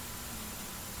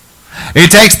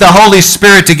 It takes the Holy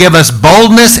Spirit to give us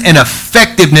boldness and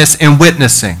effectiveness in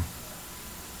witnessing.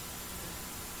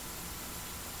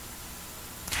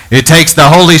 It takes the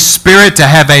Holy Spirit to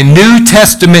have a New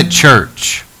Testament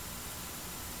church.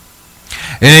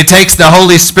 And it takes the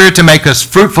Holy Spirit to make us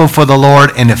fruitful for the Lord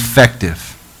and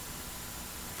effective.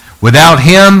 Without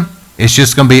Him, it's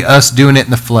just going to be us doing it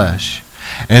in the flesh.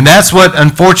 And that's what,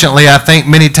 unfortunately, I think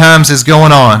many times is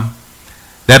going on.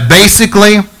 That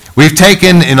basically, we've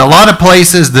taken, in a lot of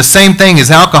places, the same thing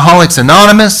as Alcoholics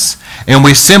Anonymous, and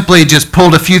we simply just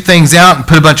pulled a few things out and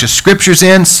put a bunch of scriptures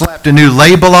in, slapped a new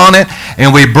label on it,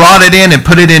 and we brought it in and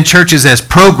put it in churches as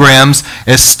programs,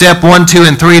 as step 1, 2,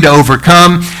 and 3 to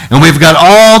overcome. And we've got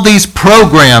all these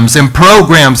programs and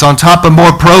programs on top of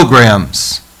more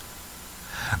programs.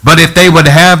 But if they would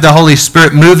have the Holy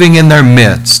Spirit moving in their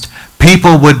midst,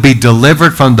 people would be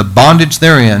delivered from the bondage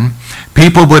they're in.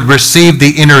 People would receive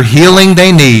the inner healing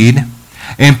they need.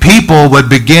 And people would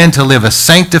begin to live a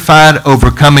sanctified,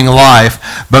 overcoming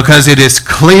life, because it is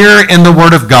clear in the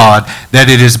Word of God that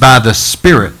it is by the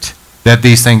Spirit that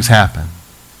these things happen.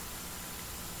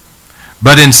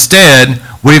 But instead,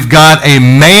 we've got a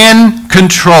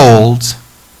man-controlled,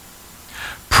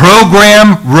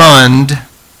 program-run,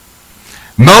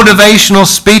 motivational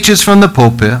speeches from the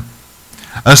pulpit,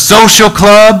 a social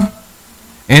club,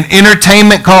 and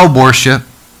entertainment called worship,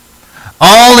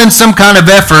 all in some kind of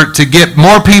effort to get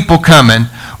more people coming.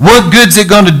 What good's it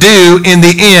going to do in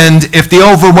the end if the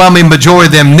overwhelming majority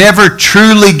of them never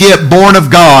truly get born of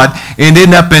God and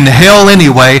end up in hell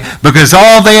anyway, because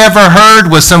all they ever heard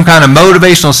was some kind of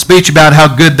motivational speech about how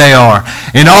good they are,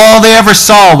 and all they ever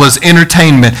saw was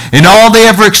entertainment, and all they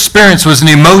ever experienced was an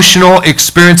emotional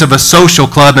experience of a social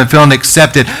club and feeling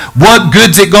accepted? What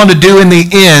good's it going to do in the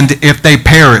end if they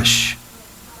perish?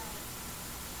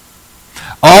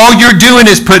 All you're doing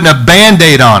is putting a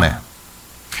Band-Aid on it.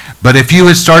 But if you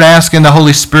would start asking the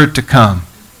Holy Spirit to come,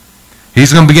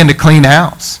 He's going to begin to clean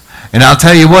house. And I'll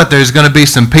tell you what, there's going to be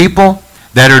some people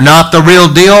that are not the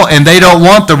real deal, and they don't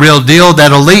want the real deal,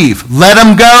 that'll leave. Let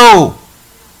them go.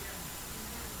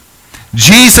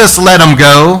 Jesus let them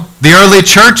go. The early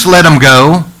church let them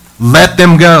go. Let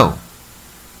them go.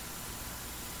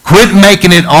 Quit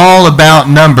making it all about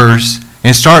numbers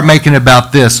and start making it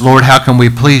about this. Lord, how can we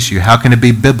please you? How can it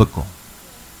be biblical?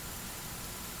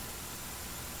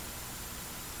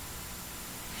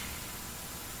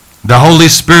 The Holy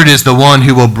Spirit is the one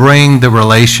who will bring the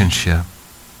relationship.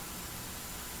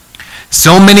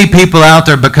 So many people out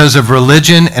there, because of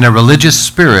religion and a religious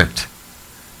spirit.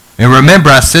 And remember,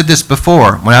 I said this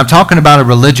before. When I'm talking about a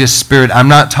religious spirit, I'm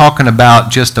not talking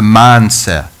about just a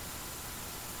mindset.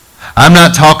 I'm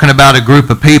not talking about a group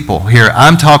of people here.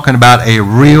 I'm talking about a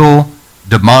real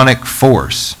demonic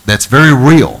force that's very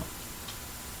real.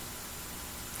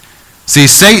 See,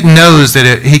 Satan knows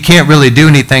that he can't really do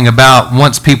anything about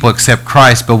once people accept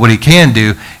Christ, but what he can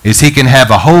do is he can have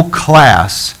a whole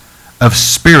class of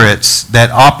spirits that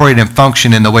operate and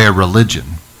function in the way of religion,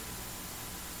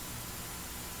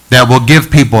 that will give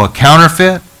people a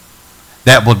counterfeit,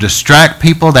 that will distract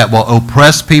people, that will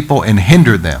oppress people and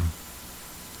hinder them.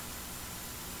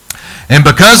 And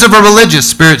because of a religious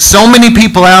spirit, so many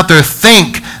people out there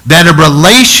think that a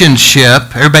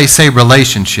relationship, everybody say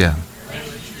relationship,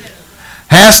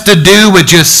 has to do with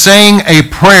just saying a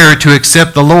prayer to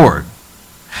accept the Lord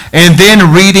and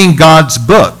then reading God's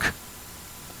book.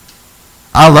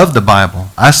 I love the Bible.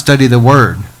 I study the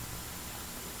Word.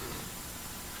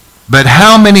 But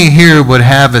how many here would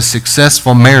have a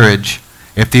successful marriage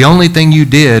if the only thing you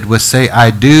did was say,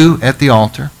 I do at the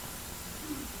altar,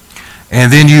 and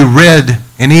then you read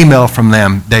an email from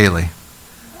them daily?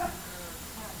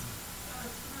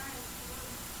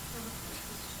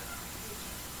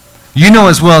 You know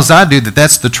as well as I do that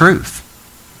that's the truth.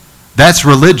 That's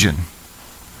religion.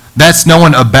 That's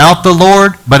knowing about the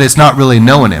Lord, but it's not really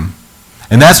knowing Him.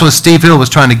 And that's what Steve Hill was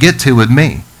trying to get to with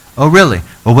me. Oh, really?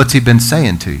 Well, what's he been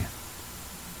saying to you?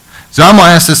 So I'm going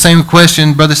to ask the same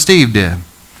question Brother Steve did.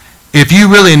 If you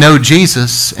really know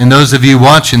Jesus, and those of you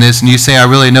watching this, and you say, I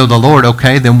really know the Lord,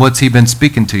 okay, then what's He been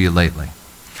speaking to you lately?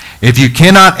 If you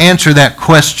cannot answer that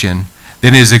question,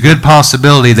 then it is a good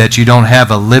possibility that you don't have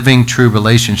a living, true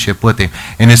relationship with Him.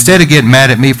 And instead of getting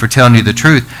mad at me for telling you the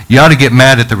truth, you ought to get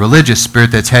mad at the religious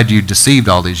spirit that's had you deceived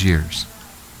all these years.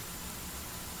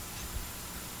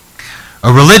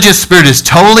 A religious spirit is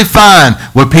totally fine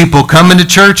with people coming to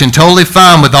church and totally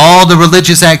fine with all the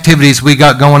religious activities we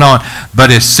got going on.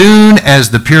 But as soon as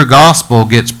the pure gospel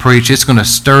gets preached, it's going to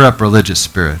stir up religious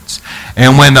spirits.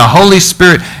 And when the Holy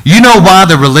Spirit, you know why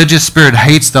the religious spirit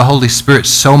hates the Holy Spirit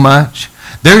so much?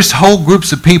 There's whole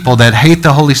groups of people that hate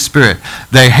the Holy Spirit.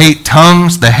 They hate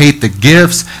tongues. They hate the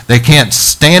gifts. They can't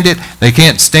stand it. They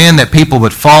can't stand that people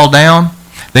would fall down.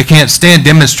 They can't stand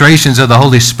demonstrations of the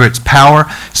Holy Spirit's power.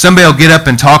 Somebody will get up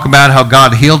and talk about how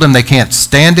God healed them. They can't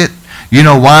stand it. You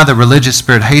know why the religious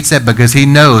spirit hates that? Because he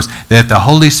knows that if the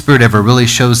Holy Spirit ever really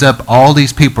shows up, all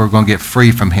these people are going to get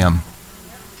free from Him.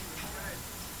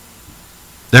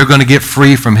 They're going to get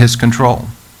free from His control.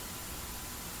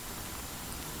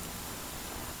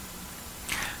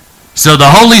 So the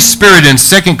Holy Spirit in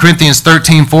 2 Corinthians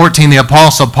 13:14, the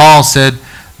Apostle Paul said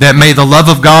that may the love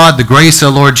of God, the grace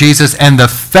of the Lord Jesus, and the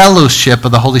fellowship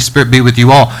of the Holy Spirit be with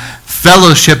you all.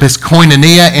 Fellowship is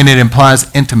koinonia, and it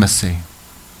implies intimacy.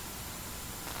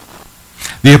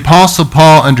 The Apostle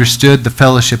Paul understood the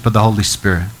fellowship of the Holy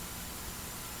Spirit.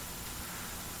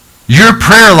 Your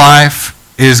prayer life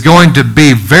is going to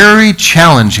be very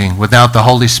challenging without the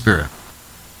Holy Spirit.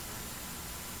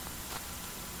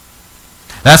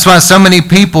 That's why so many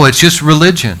people, it's just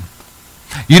religion.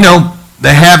 You know,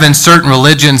 they have in certain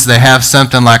religions, they have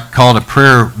something like called a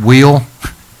prayer wheel.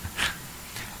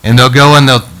 And they'll go and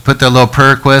they'll put their little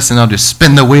prayer requests and they'll just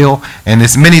spin the wheel. And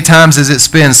as many times as it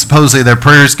spins, supposedly their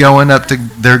prayer's going up to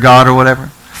their God or whatever.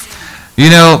 You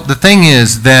know, the thing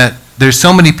is that there's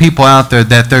so many people out there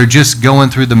that they're just going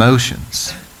through the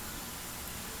motions.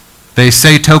 They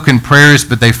say token prayers,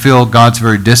 but they feel God's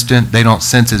very distant. They don't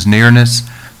sense his nearness.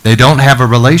 They don't have a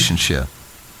relationship.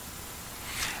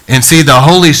 And see, the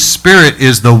Holy Spirit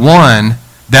is the one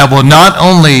that will not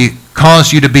only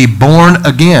cause you to be born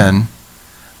again,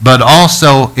 but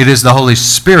also it is the Holy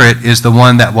Spirit is the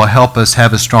one that will help us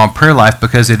have a strong prayer life,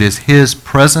 because it is his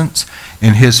presence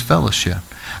and his fellowship.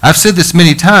 I've said this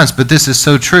many times, but this is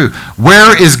so true.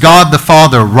 Where is God the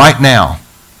Father right now?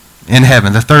 In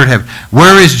heaven, the third heaven.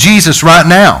 Where is Jesus right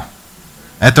now?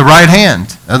 At the right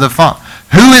hand of the Father.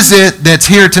 Who is it that's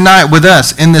here tonight with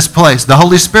us in this place? The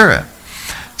Holy Spirit.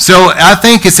 So I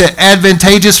think it's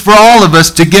advantageous for all of us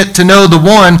to get to know the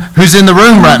one who's in the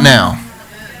room right now.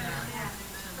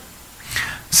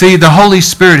 See, the Holy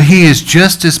Spirit, he is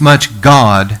just as much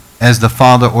God as the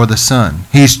Father or the Son.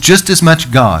 He's just as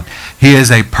much God. He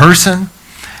is a person,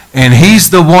 and he's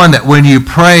the one that when you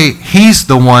pray, he's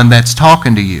the one that's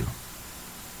talking to you.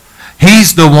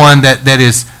 He's the one that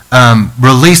is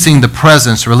releasing the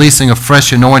presence, releasing a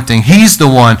fresh anointing. He's the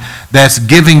one that's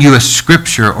giving you a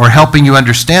scripture or helping you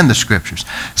understand the scriptures.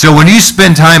 So when you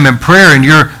spend time in prayer and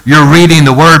you're reading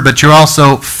the word, but you're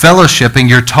also fellowshipping,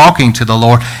 you're talking to the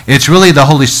Lord, it's really the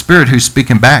Holy Spirit who's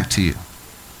speaking back to you.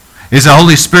 It's the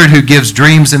Holy Spirit who gives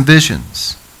dreams and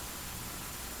visions.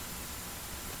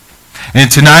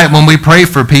 And tonight when we pray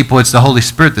for people, it's the Holy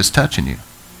Spirit that's touching you.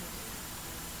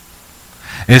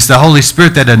 It's the Holy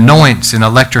Spirit that anoints and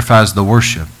electrifies the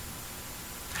worship.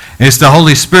 It's the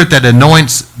Holy Spirit that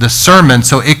anoints the sermon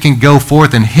so it can go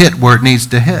forth and hit where it needs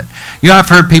to hit. You know, I've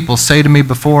heard people say to me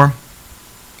before,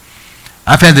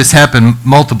 I've had this happen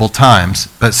multiple times,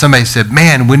 but somebody said,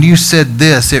 man, when you said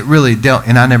this, it really dealt,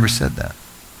 and I never said that.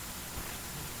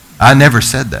 I never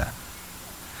said that.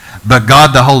 But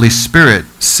God the Holy Spirit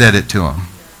said it to him.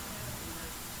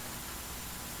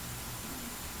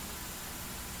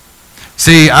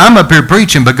 See, I'm up here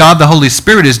preaching, but God the Holy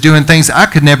Spirit is doing things I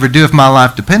could never do if my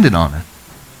life depended on it.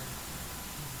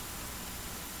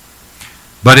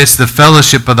 But it's the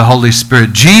fellowship of the Holy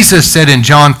Spirit. Jesus said in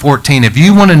John 14, if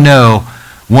you want to know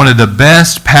one of the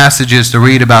best passages to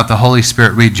read about the Holy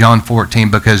Spirit, read John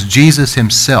 14, because Jesus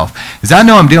himself, as I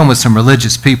know I'm dealing with some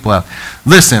religious people out.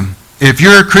 Listen, if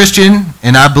you're a Christian,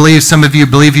 and I believe some of you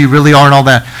believe you really are and all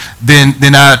that,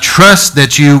 then I trust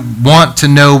that you want to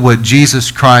know what Jesus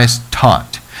Christ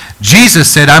taught.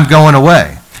 Jesus said, I'm going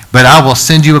away, but I will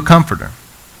send you a comforter.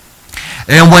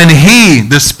 And when he,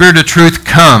 the Spirit of truth,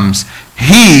 comes,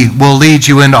 he will lead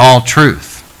you into all truth.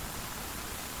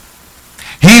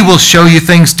 He will show you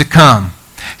things to come.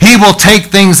 He will take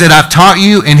things that I've taught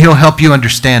you and he'll help you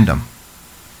understand them.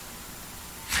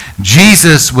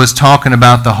 Jesus was talking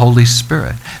about the Holy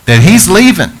Spirit, that he's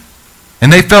leaving.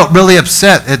 And they felt really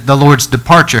upset at the Lord's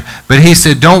departure. But he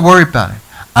said, don't worry about it.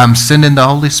 I'm sending the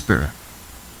Holy Spirit.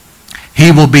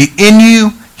 He will be in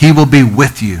you. He will be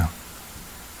with you.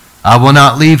 I will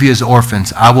not leave you as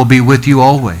orphans. I will be with you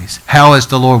always. How is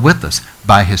the Lord with us?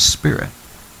 By his Spirit.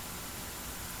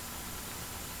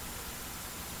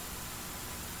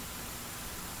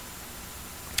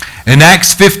 In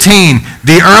Acts 15,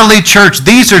 the early church,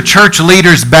 these are church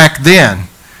leaders back then.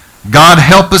 God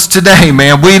help us today,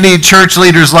 man. We need church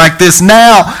leaders like this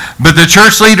now. But the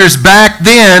church leaders back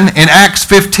then in Acts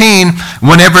 15,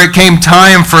 whenever it came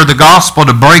time for the gospel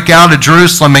to break out of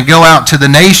Jerusalem and go out to the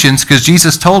nations, because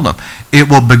Jesus told them, it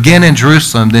will begin in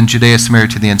Jerusalem, then Judea, Samaria,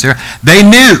 to the ends there. They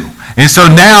knew. And so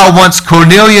now, once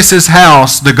Cornelius'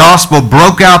 house, the gospel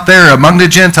broke out there among the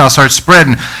Gentiles, started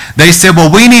spreading, they said,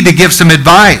 well, we need to give some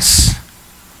advice.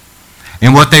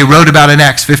 And what they wrote about in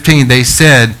Acts 15, they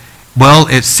said, well,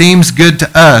 it seems good to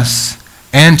us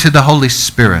and to the Holy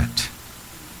Spirit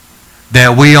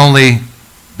that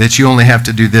you only have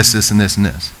to do this, this, and this, and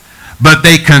this. But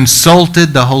they consulted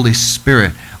the Holy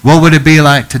Spirit. What would it be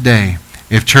like today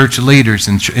if church leaders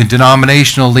and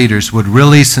denominational leaders would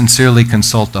really sincerely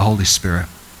consult the Holy Spirit?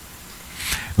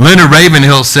 Leonard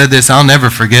Ravenhill said this, I'll never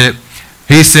forget it.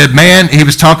 He said, man, he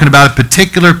was talking about a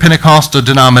particular Pentecostal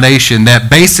denomination that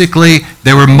basically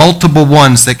there were multiple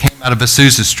ones that came out of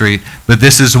Azusa Street, but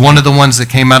this is one of the ones that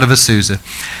came out of Azusa.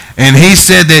 And he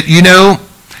said that,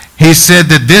 he said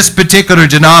that this particular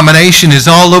denomination is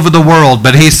all over the world,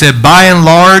 but he said by and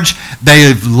large,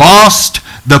 they've lost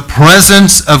the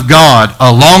presence of God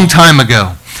a long time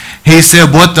ago. He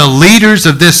said what the leaders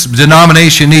of this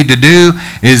denomination need to do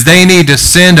is they need to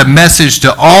send a message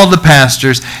to all the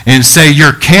pastors and say,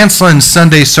 you're canceling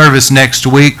Sunday service next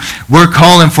week. We're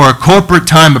calling for a corporate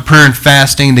time of prayer and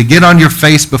fasting to get on your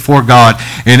face before God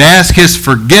and ask his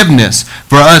forgiveness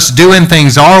for us doing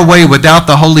things our way without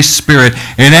the Holy Spirit,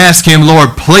 and ask him,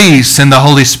 Lord, please send the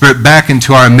Holy Spirit back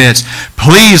into our midst.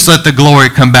 Please let the glory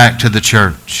come back to the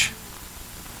church.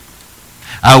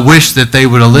 I wish that they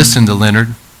would have listened to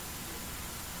Leonard.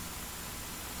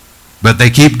 But they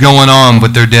keep going on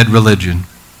with their dead religion.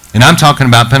 And I'm talking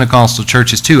about Pentecostal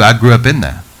churches too. I grew up in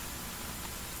that.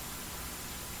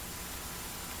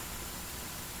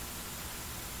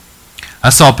 I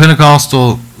saw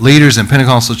Pentecostal leaders and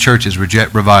Pentecostal churches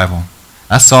reject revival.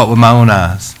 I saw it with my own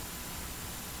eyes.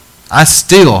 I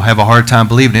still have a hard time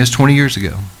believing it. It's 20 years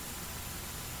ago.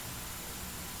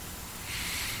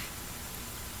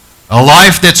 A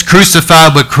life that's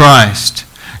crucified with Christ.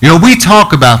 You know, we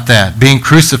talk about that, being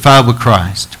crucified with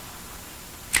Christ.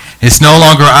 It's no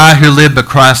longer I who live, but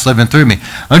Christ living through me.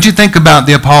 Don't you think about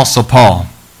the Apostle Paul?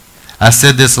 I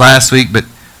said this last week, but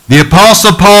the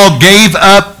Apostle Paul gave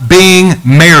up being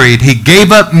married. He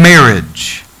gave up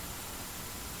marriage.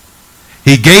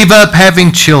 He gave up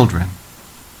having children.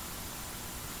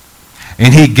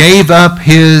 And he gave up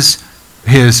his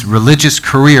religious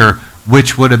career,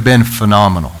 which would have been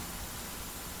phenomenal.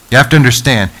 You have to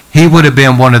understand, he would have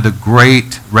been one of the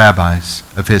great rabbis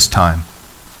of his time.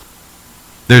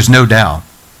 There's no doubt.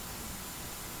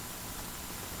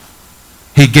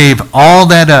 He gave all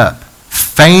that up.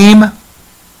 Fame,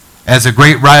 as a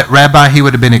great rabbi, he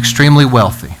would have been extremely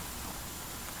wealthy.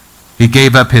 He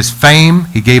gave up his fame.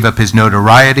 He gave up his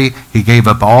notoriety. He gave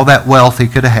up all that wealth he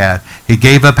could have had. He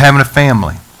gave up having a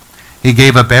family. He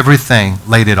gave up everything,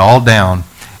 laid it all down.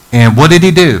 And what did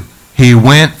he do? He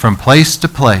went from place to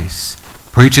place,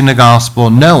 preaching the gospel,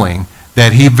 knowing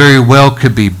that he very well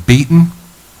could be beaten,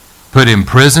 put in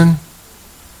prison.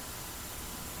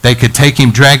 They could take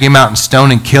him, drag him out and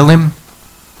stone and kill him.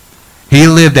 He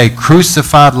lived a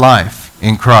crucified life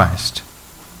in Christ.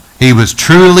 He was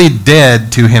truly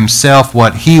dead to himself,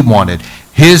 what he wanted,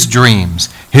 his dreams,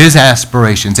 his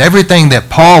aspirations, everything that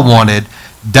Paul wanted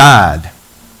died.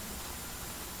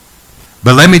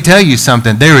 But let me tell you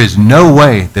something, there is no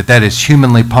way that that is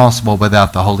humanly possible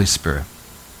without the Holy Spirit.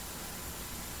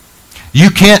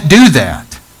 You can't do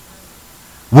that.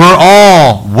 We're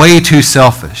all way too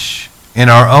selfish in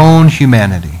our own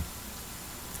humanity,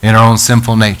 in our own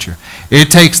sinful nature. It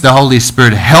takes the Holy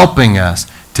Spirit helping us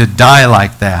to die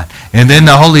like that. And then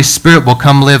the Holy Spirit will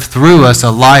come live through us a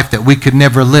life that we could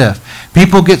never live.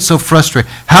 People get so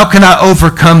frustrated. How can I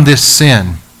overcome this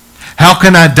sin? How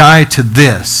can I die to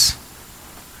this?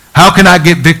 How can I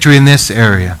get victory in this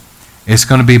area? It's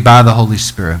going to be by the Holy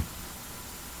Spirit.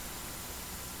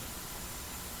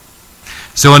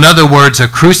 So in other words, a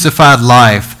crucified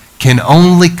life can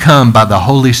only come by the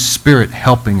Holy Spirit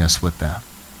helping us with that.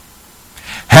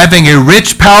 Having a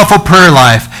rich, powerful prayer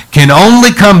life can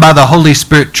only come by the Holy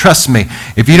Spirit. Trust me.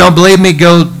 If you don't believe me,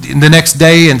 go the next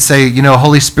day and say,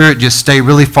 Holy Spirit, just stay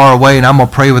really far away and I'm going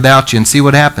to pray without you and see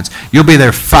what happens. You'll be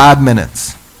there 5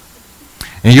 minutes.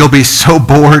 And you'll be so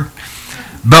bored.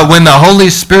 But when the Holy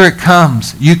Spirit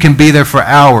comes, you can be there for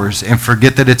hours and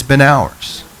forget that it's been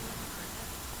hours.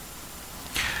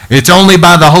 It's only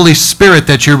by the Holy Spirit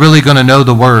that you're really going to know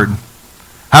the Word.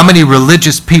 How many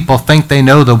religious people think they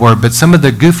know the Word, but some of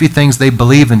the goofy things they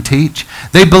believe and teach,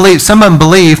 some of them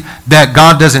believe that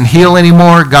God doesn't heal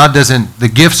anymore,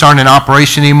 the gifts aren't in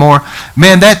operation anymore.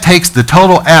 Man, that takes the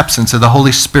total absence of the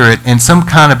Holy Spirit and some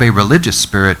kind of a religious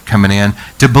spirit coming in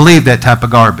to believe that type of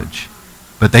garbage.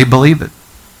 But they believe it.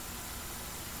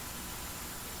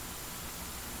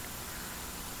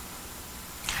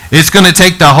 It's going to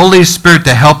take the Holy Spirit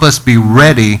to help us be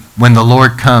ready when the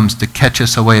Lord comes to catch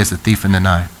us away as a thief in the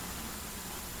night.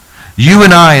 You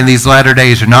and I in these latter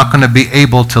days are not going to be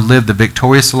able to live the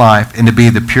victorious life and to be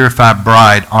the purified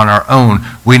bride on our own.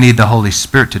 We need the Holy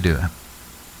Spirit to do it.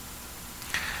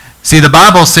 See, the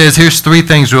Bible says, here's 3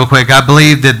 things real quick. I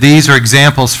believe that these are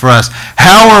examples for us.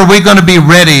 How are we going to be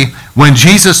ready when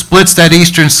Jesus splits that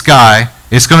eastern sky?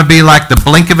 It's going to be like the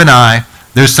blink of an eye.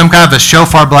 There's some kind of a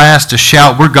shofar blast, a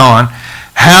shout, we're gone.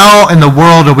 How in the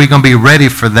world are we going to be ready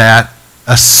for that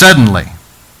suddenly?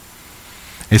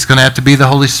 It's going to have to be the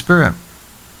Holy Spirit.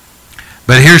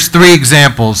 But here's 3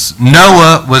 examples.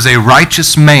 Noah was a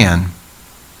righteous man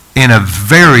in a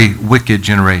very wicked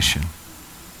generation.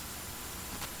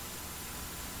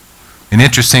 And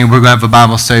interesting, we're going to have a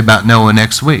Bible study about Noah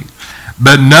next week.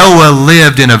 But Noah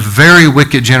lived in a very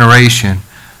wicked generation,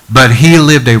 but he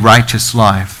lived a righteous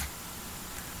life.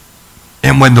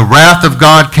 And when the wrath of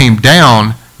God came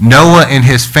down, Noah and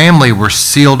his family were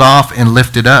sealed off and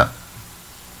lifted up.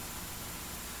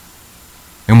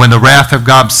 And when the wrath of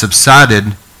God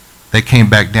subsided, they came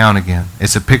back down again.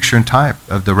 It's a picture and type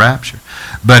of the rapture.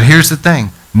 But here's the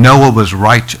thing. Noah was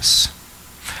righteous.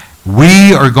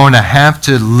 We are going to have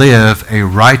to live a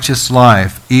righteous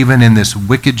life even in this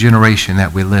wicked generation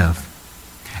that we live.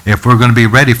 if we're going to be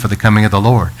ready for the coming of the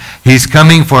Lord. He's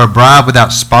coming for a bride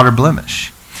without spot or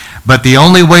blemish. But the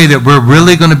only way that we're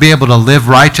really going to be able to live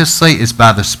righteously is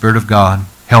by the Spirit of God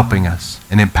helping us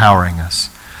and empowering us.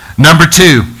 Number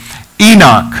 2,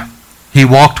 Enoch. He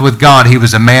walked with God. He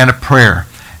was a man of prayer.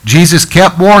 Jesus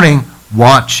kept warning,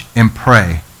 watch and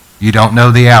pray. You don't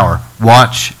know the hour.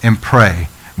 Watch and pray.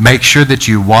 Make sure that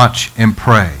you watch and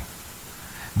pray.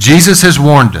 Jesus has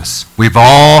warned us. We've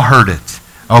all heard it.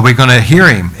 Are we going to hear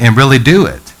him and really do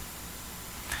it?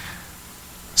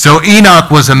 So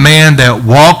Enoch was a man that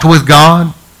walked with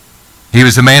God. He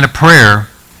was a man of prayer.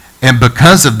 And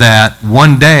because of that,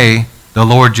 one day, the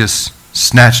Lord just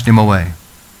snatched him away,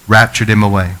 raptured him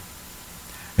away.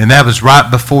 And that was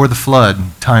right before the flood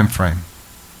time frame.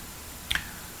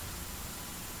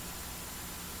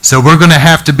 So we're going to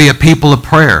have to be a people of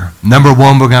prayer. Number 1,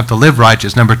 we're going to have to live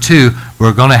righteous. Number 2,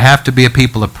 we're going to have to be a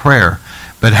people of prayer.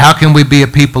 But how can we be a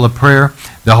people of prayer?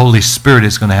 The Holy Spirit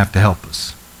is going to have to help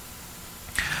us.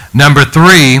 Number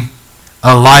 3,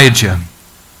 Elijah.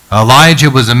 Elijah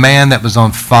was a man that was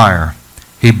on fire.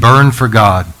 He burned for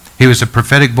God. He was a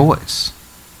prophetic voice.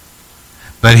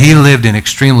 But he lived in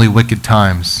extremely wicked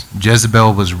times.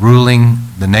 Jezebel was ruling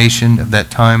the nation of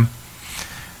that time.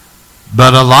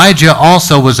 But Elijah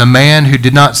also was a man who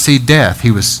did not see death.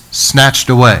 He was snatched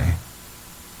away.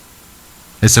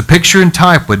 It's a picture and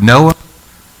type with Noah,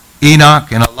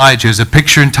 Enoch, and Elijah. It's a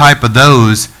picture and type of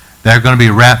those that are going to be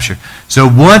raptured. So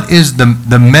what is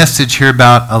the message here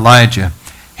about Elijah?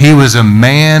 He was a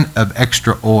man of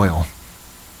extra oil.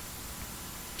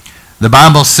 The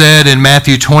Bible said in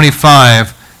Matthew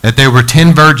 25 that there were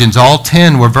 10 virgins. All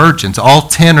 10 were virgins. All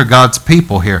 10 are God's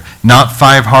people here. Not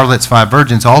 5 harlots, 5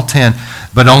 virgins, all 10.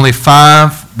 But only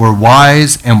 5 were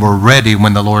wise and were ready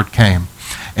when the Lord came.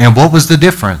 And what was the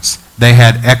difference? They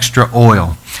had extra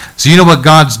oil. So you know what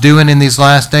God's doing in these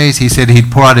last days? He said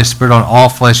he'd pour out his Spirit on all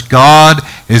flesh. God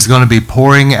is going to be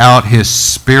pouring out his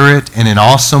Spirit in an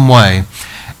awesome way.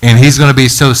 And he's going to be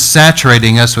so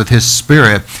saturating us with his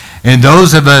Spirit. And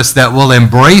those of us that will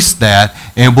embrace that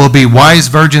and will be wise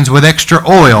virgins with extra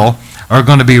oil are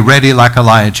going to be ready like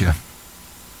Elijah.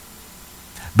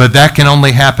 But that can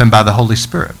only happen by the Holy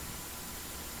Spirit.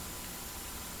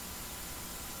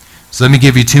 So let me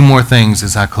give you 2 more things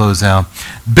as I close out.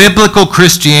 Biblical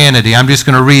Christianity. I'm just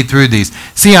going to read through these.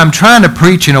 See, I'm trying to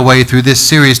preach in a way through this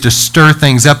series to stir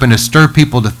things up and to stir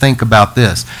people to think about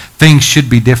this. Things should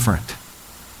be different.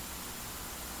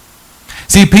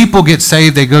 See, people get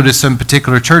saved, they go to some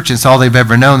particular church, it's all they've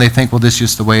ever known. They think, well, this is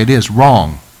just the way it is.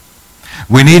 Wrong.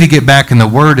 We need to get back in the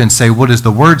Word and say, what does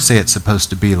the Word say it's supposed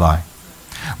to be like?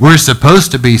 We're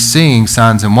supposed to be seeing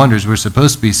signs and wonders. We're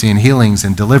supposed to be seeing healings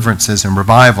and deliverances and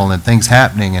revival and things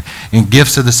happening and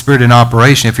gifts of the Spirit in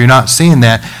operation. If you're not seeing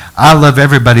that, I love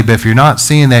everybody, but if you're not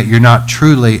seeing that, you're not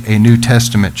truly a New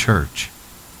Testament church.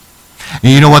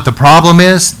 And you know what the problem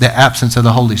is? The absence of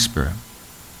the Holy Spirit.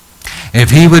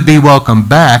 If he would be welcomed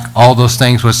back, all those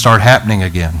things would start happening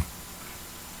again.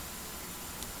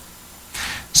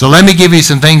 So let me give you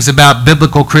some things about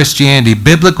biblical Christianity.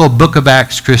 Biblical Book of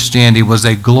Acts Christianity was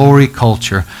a glory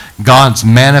culture. God's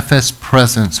manifest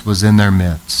presence was in their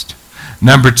midst.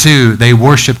 Number 2, they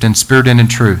worshiped in spirit and in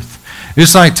truth.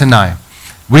 Just like tonight.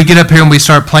 We get up here and we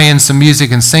start playing some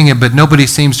music and singing, but nobody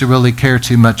seems to really care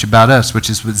too much about us, which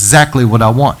is exactly what I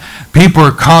want. People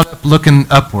are caught up looking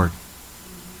upward.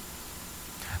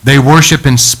 They worship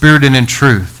in spirit and in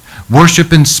truth.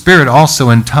 Worship in spirit, also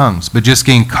in tongues, but just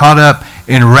getting caught up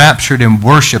and raptured in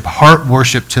worship, heart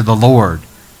worship to the Lord.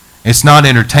 It's not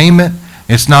entertainment.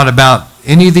 It's not about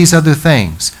any of these other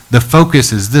things. The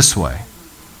focus is this way.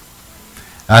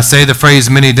 I say the phrase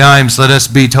many times, let us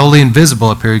be totally invisible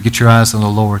up here. Get your eyes on the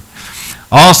Lord.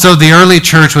 Also, the early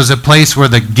church was a place where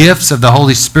the gifts of the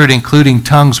Holy Spirit, including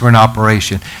tongues, were in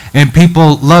operation. And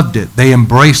people loved it. They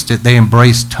embraced it. They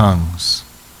embraced tongues.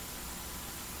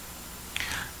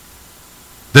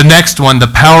 The next one, the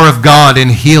power of God in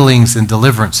healings and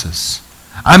deliverances.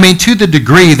 I mean, to the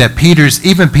degree that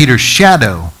even Peter's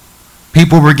shadow,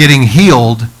 people were getting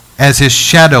healed as his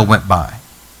shadow went by.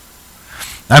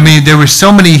 I mean, there were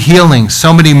so many healings,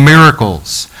 so many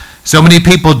miracles, so many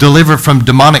people delivered from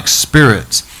demonic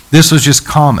spirits. This was just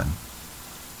common.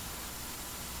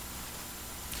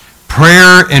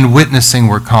 Prayer and witnessing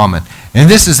were common. And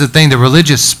this is the thing, the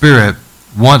religious spirit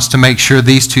wants to make sure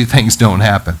these 2 things don't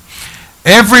happen.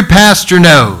 Every pastor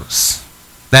knows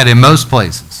that in most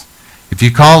places, if you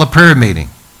call a prayer meeting,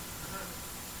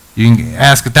 you can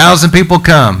ask 1,000 people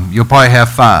come, you'll probably have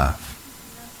 5.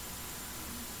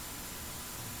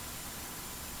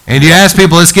 And you ask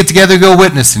people, let's get together and go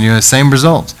witness, and you have the same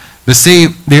results. But see,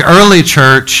 the early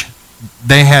church,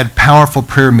 they had powerful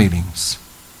prayer meetings.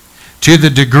 To the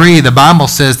degree, the Bible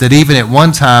says that even at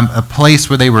one time, a place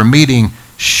where they were meeting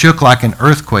shook like an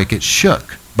earthquake. It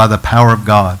shook by the power of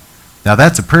God. Now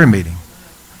that's a prayer meeting.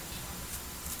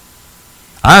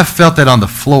 I felt that on the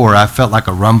floor. I felt like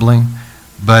a rumbling,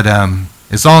 but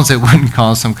as long as it wouldn't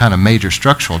cause some kind of major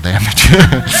structural damage.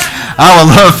 I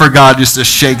would love for God just to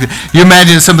shake. You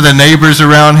imagine some of the neighbors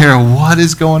around here, what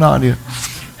is going on here?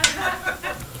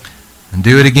 And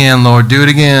do it again, Lord, do it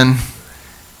again.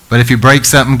 But if you break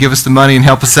something, give us the money and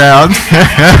help us out.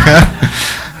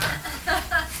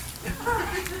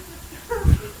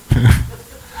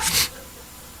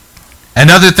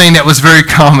 Another thing that was very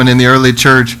common in the early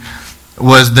church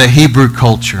was the Hebrew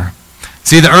culture.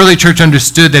 See, the early church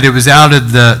understood that it was out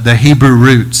of the Hebrew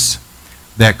roots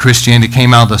that Christianity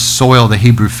came out of the soil of the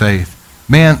Hebrew faith.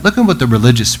 Man, look at what the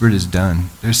religious spirit has done.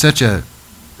 There's such a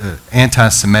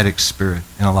anti-Semitic spirit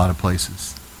in a lot of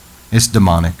places. It's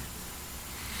demonic.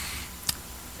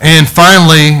 And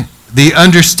finally, the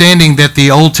understanding that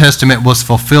the Old Testament was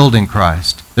fulfilled in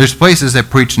Christ. There's places that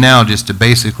preach now just to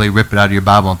basically rip it out of your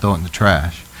Bible and throw it in the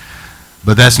trash.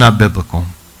 But that's not biblical.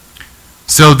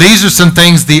 So these are some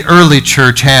things the early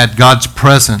church had: God's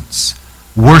presence,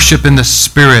 worship in the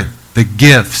Spirit, the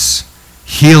gifts,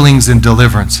 healings and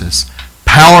deliverances,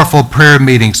 powerful prayer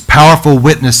meetings, powerful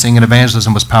witnessing and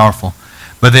evangelism was powerful.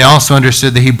 But they also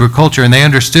understood the Hebrew culture, and they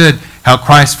understood how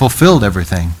Christ fulfilled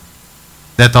everything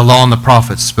that the law and the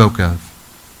prophets spoke of.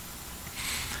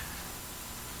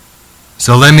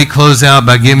 So let me close out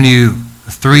by giving you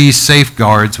 3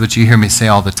 safeguards, which you hear me say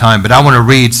all the time. But I want to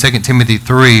read 2 Timothy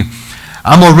 3.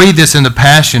 I'm going to read this in the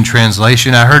Passion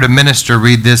Translation. I heard a minister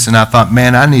read this, and I thought,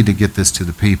 man, I need to get this to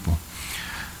the people.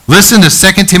 Listen to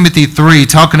 2 Timothy 3,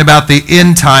 talking about the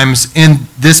end times in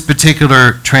this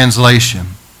particular translation.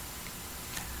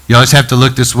 You always have to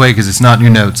look this way because it's not in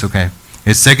your notes, okay?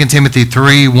 It's 2 Timothy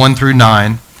 3, 1 through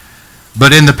 9.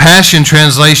 But in the Passion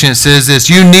Translation, it says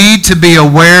this: you need to be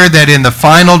aware that in the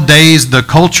final days, the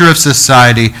culture of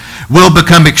society will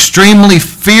become extremely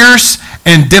fierce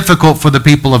and difficult for the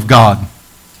people of God.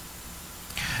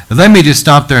 Let me just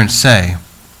stop there and say,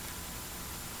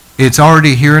 it's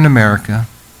already here in America,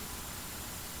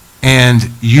 and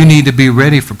you need to be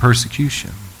ready for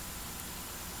persecution.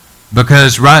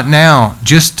 Because right now,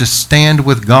 just to stand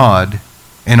with God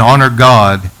and honor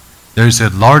God, there's a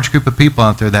large group of people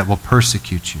out there that will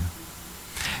persecute you.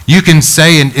 You can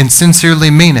say and sincerely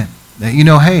mean it, that, you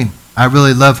know, hey, I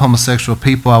really love homosexual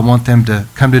people. I want them to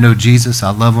come to know Jesus.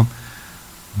 I love them.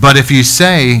 But if you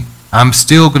say, I'm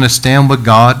still going to stand with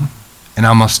God, and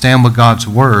I'm going to stand with God's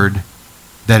word,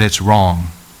 that it's wrong,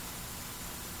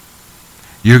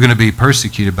 you're going to be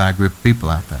persecuted by a group of people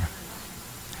out there.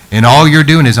 And all you're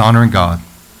doing is honoring God.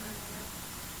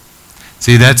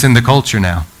 See, that's in the culture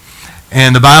now.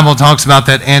 And the Bible talks about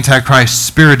that Antichrist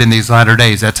spirit in these latter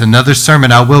days. That's another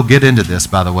sermon. I will get into this,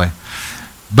 by the way.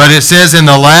 But it says in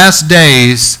the last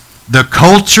days, the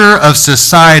culture of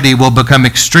society will become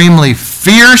extremely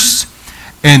fierce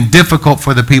and difficult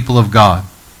for the people of God.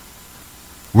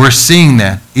 We're seeing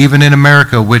that even in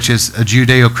America, which is a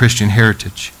Judeo-Christian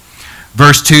heritage.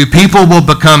 Verse 2, people will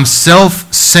become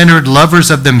self-centered lovers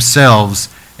of themselves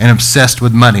and obsessed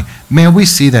with money. Man, we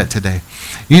see that today.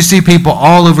 You see people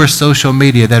all over social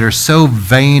media that are so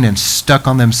vain and stuck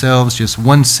on themselves, just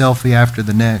one selfie after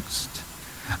the next.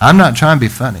 I'm not trying to be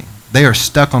funny. They are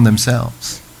stuck on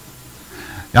themselves.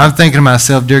 I'm thinking to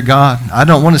myself, dear God, I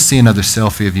don't want to see another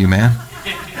selfie of you, man.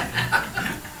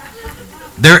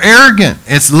 They're arrogant.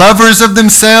 It's lovers of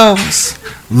themselves,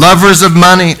 lovers of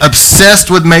money, obsessed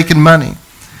with making money.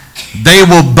 They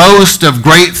will boast of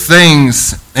great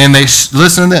things, and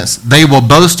listen to this. They will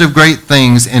boast of great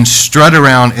things and strut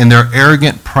around in their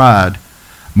arrogant pride,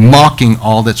 mocking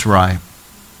all that's right.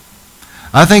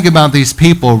 I think about these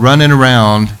people running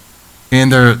around in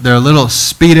their little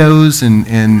Speedos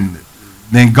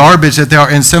and garbage that they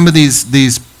are in some of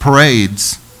these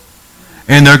parades.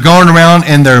 And they're going around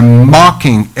and they're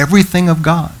mocking everything of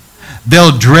God.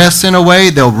 They'll dress in a way,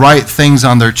 they'll write things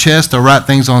on their chest, they'll write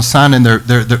things on signs, and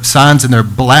their signs, and they're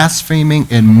blaspheming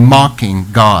and mocking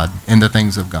God and the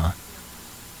things of God.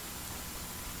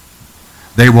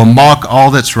 They will mock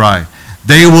all that's right.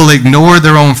 They will ignore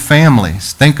their own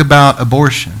families. Think about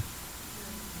abortion.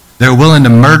 They're willing to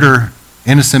murder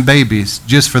innocent babies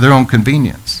just for their own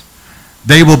convenience.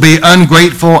 They will be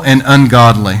ungrateful and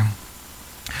ungodly.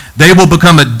 They will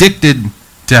become addicted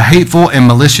to hateful and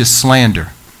malicious slander.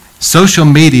 Social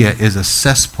media is a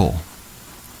cesspool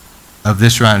of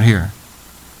this right here.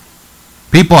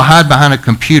 People hide behind a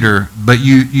computer, but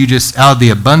you just, out of the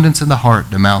abundance of the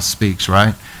heart, the mouth speaks,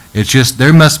 right? It's just,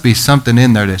 there must be something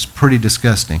in there that's pretty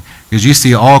disgusting, because you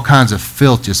see all kinds of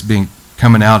filth just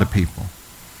coming out of people.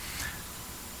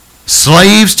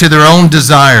 Slaves to their own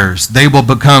desires, they will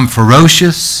become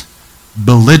ferocious,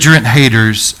 belligerent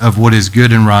haters of what is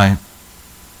good and right.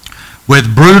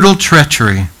 With brutal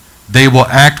treachery, they will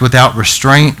act without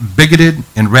restraint, bigoted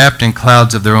and wrapped in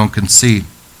clouds of their own conceit.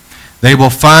 They will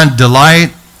find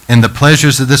delight in the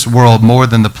pleasures of this world more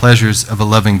than the pleasures of a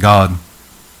loving God.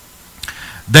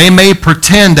 They may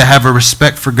pretend to have a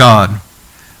respect for God,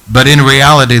 but in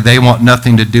reality, they want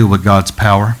nothing to do with God's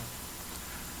power.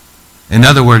 In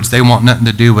other words, they want nothing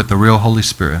to do with the real Holy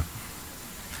Spirit.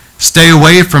 Stay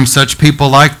away from such people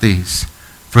like these,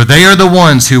 for they are the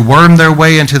ones who worm their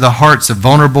way into the hearts of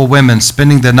vulnerable women,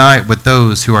 spending the night with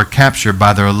those who are captured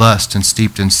by their lust and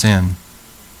steeped in sin.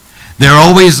 They're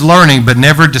always learning, but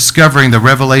never discovering the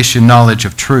revelation knowledge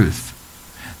of truth.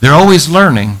 They're always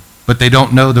learning, but they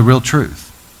don't know the real truth.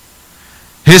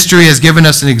 History has given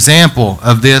us an example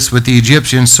of this with the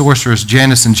Egyptian sorcerers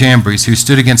Jannes and Jambres, who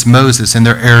stood against Moses in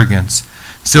their arrogance.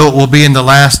 So it will be in the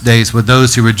last days with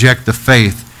those who reject the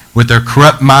faith, with their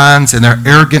corrupt minds and their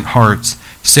arrogant hearts,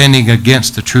 standing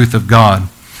against the truth of God.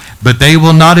 But they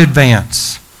will not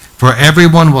advance, for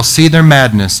everyone will see their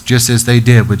madness, just as they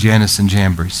did with Jannes and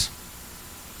Jambres.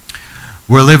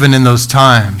 We're living in those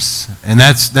times, and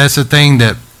that's the thing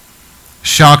that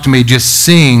shocked me, just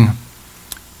seeing.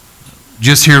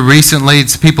 Just here recently,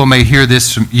 people may hear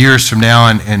this years from now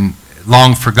and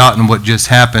long forgotten what just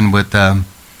happened with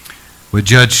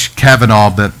Judge Kavanaugh,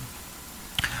 but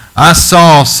I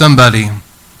saw somebody,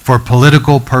 for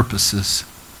political purposes,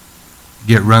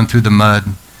 get run through the mud,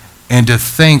 and to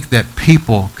think that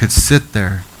people could sit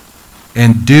there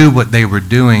and do what they were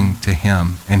doing to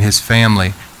him and his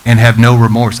family and have no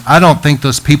remorse. I don't think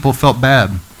those people felt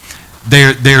bad.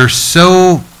 They're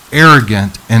so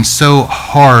arrogant and so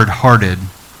hard-hearted,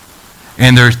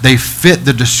 and they fit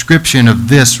the description of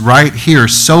this right here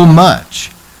so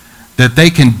much that they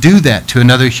can do that to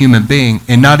another human being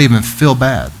and not even feel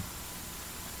bad.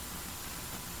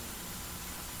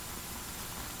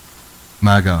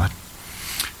 My God.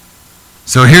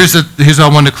 So here's what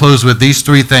I want to close with, these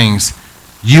three things.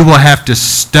 You will have to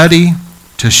study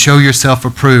to show yourself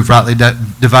approved, rightly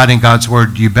dividing God's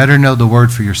word. You better know the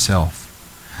word for yourself.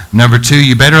 Number two,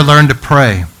 you better learn to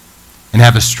pray and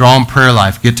have a strong prayer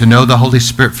life. Get to know the Holy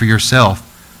Spirit for yourself.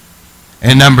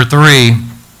 And number three,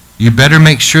 you better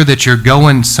make sure that you're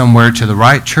going somewhere to the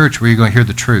right church where you're going to hear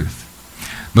the truth.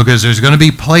 Because there's going to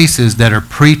be places that are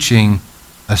preaching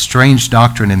a strange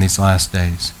doctrine in these last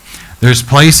days. There's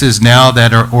places now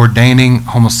that are ordaining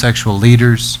homosexual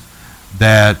leaders,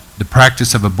 that the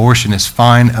practice of abortion is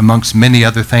fine, amongst many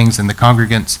other things in the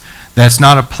congregants. That's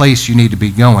not a place you need to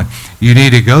be going. You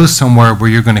need to go somewhere where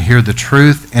you're going to hear the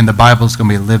truth and the Bible's going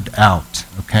to be lived out,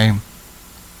 okay?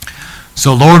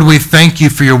 So, Lord, we thank you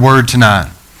for your word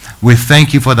tonight. We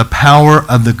thank you for the power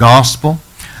of the gospel.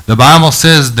 The Bible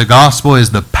says the gospel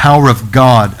is the power of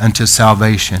God unto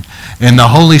salvation, and the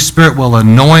Holy Spirit will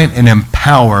anoint and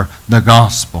empower the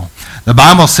gospel. The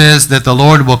Bible says that the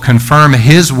Lord will confirm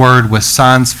his word with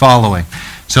signs following.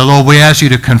 So, Lord, we ask you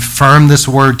to confirm this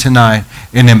word tonight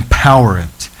and empower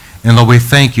it. And, Lord, we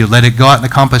thank you. Let it go out and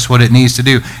accomplish what it needs to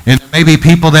do. And there may be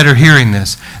people that are hearing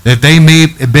this, that they may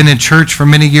have been in church for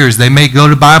many years. They may go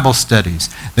to Bible studies.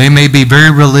 They may be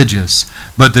very religious.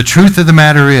 But the truth of the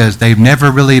matter is they've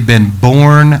never really been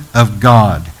born of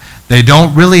God. They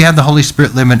don't really have the Holy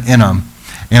Spirit living in them.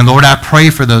 And, Lord, I pray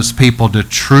for those people to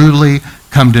truly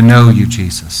come to know you,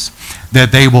 Jesus.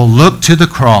 That they will look to the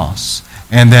cross,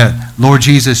 and that, Lord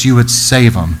Jesus, you would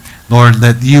save them. Lord,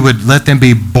 that you would let them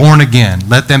be born again.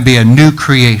 Let them be a new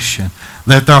creation.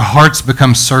 Let their hearts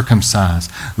become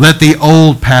circumcised. Let the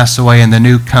old pass away and the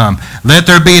new come. Let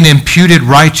there be an imputed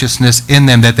righteousness in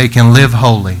them that they can live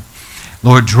holy.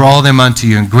 Lord, draw them unto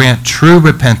you and grant true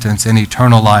repentance and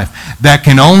eternal life that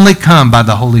can only come by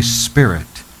the Holy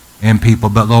Spirit in people.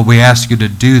 But, Lord, we ask you to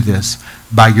do this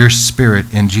by your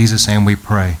Spirit. In Jesus' name we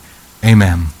pray.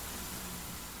 Amen.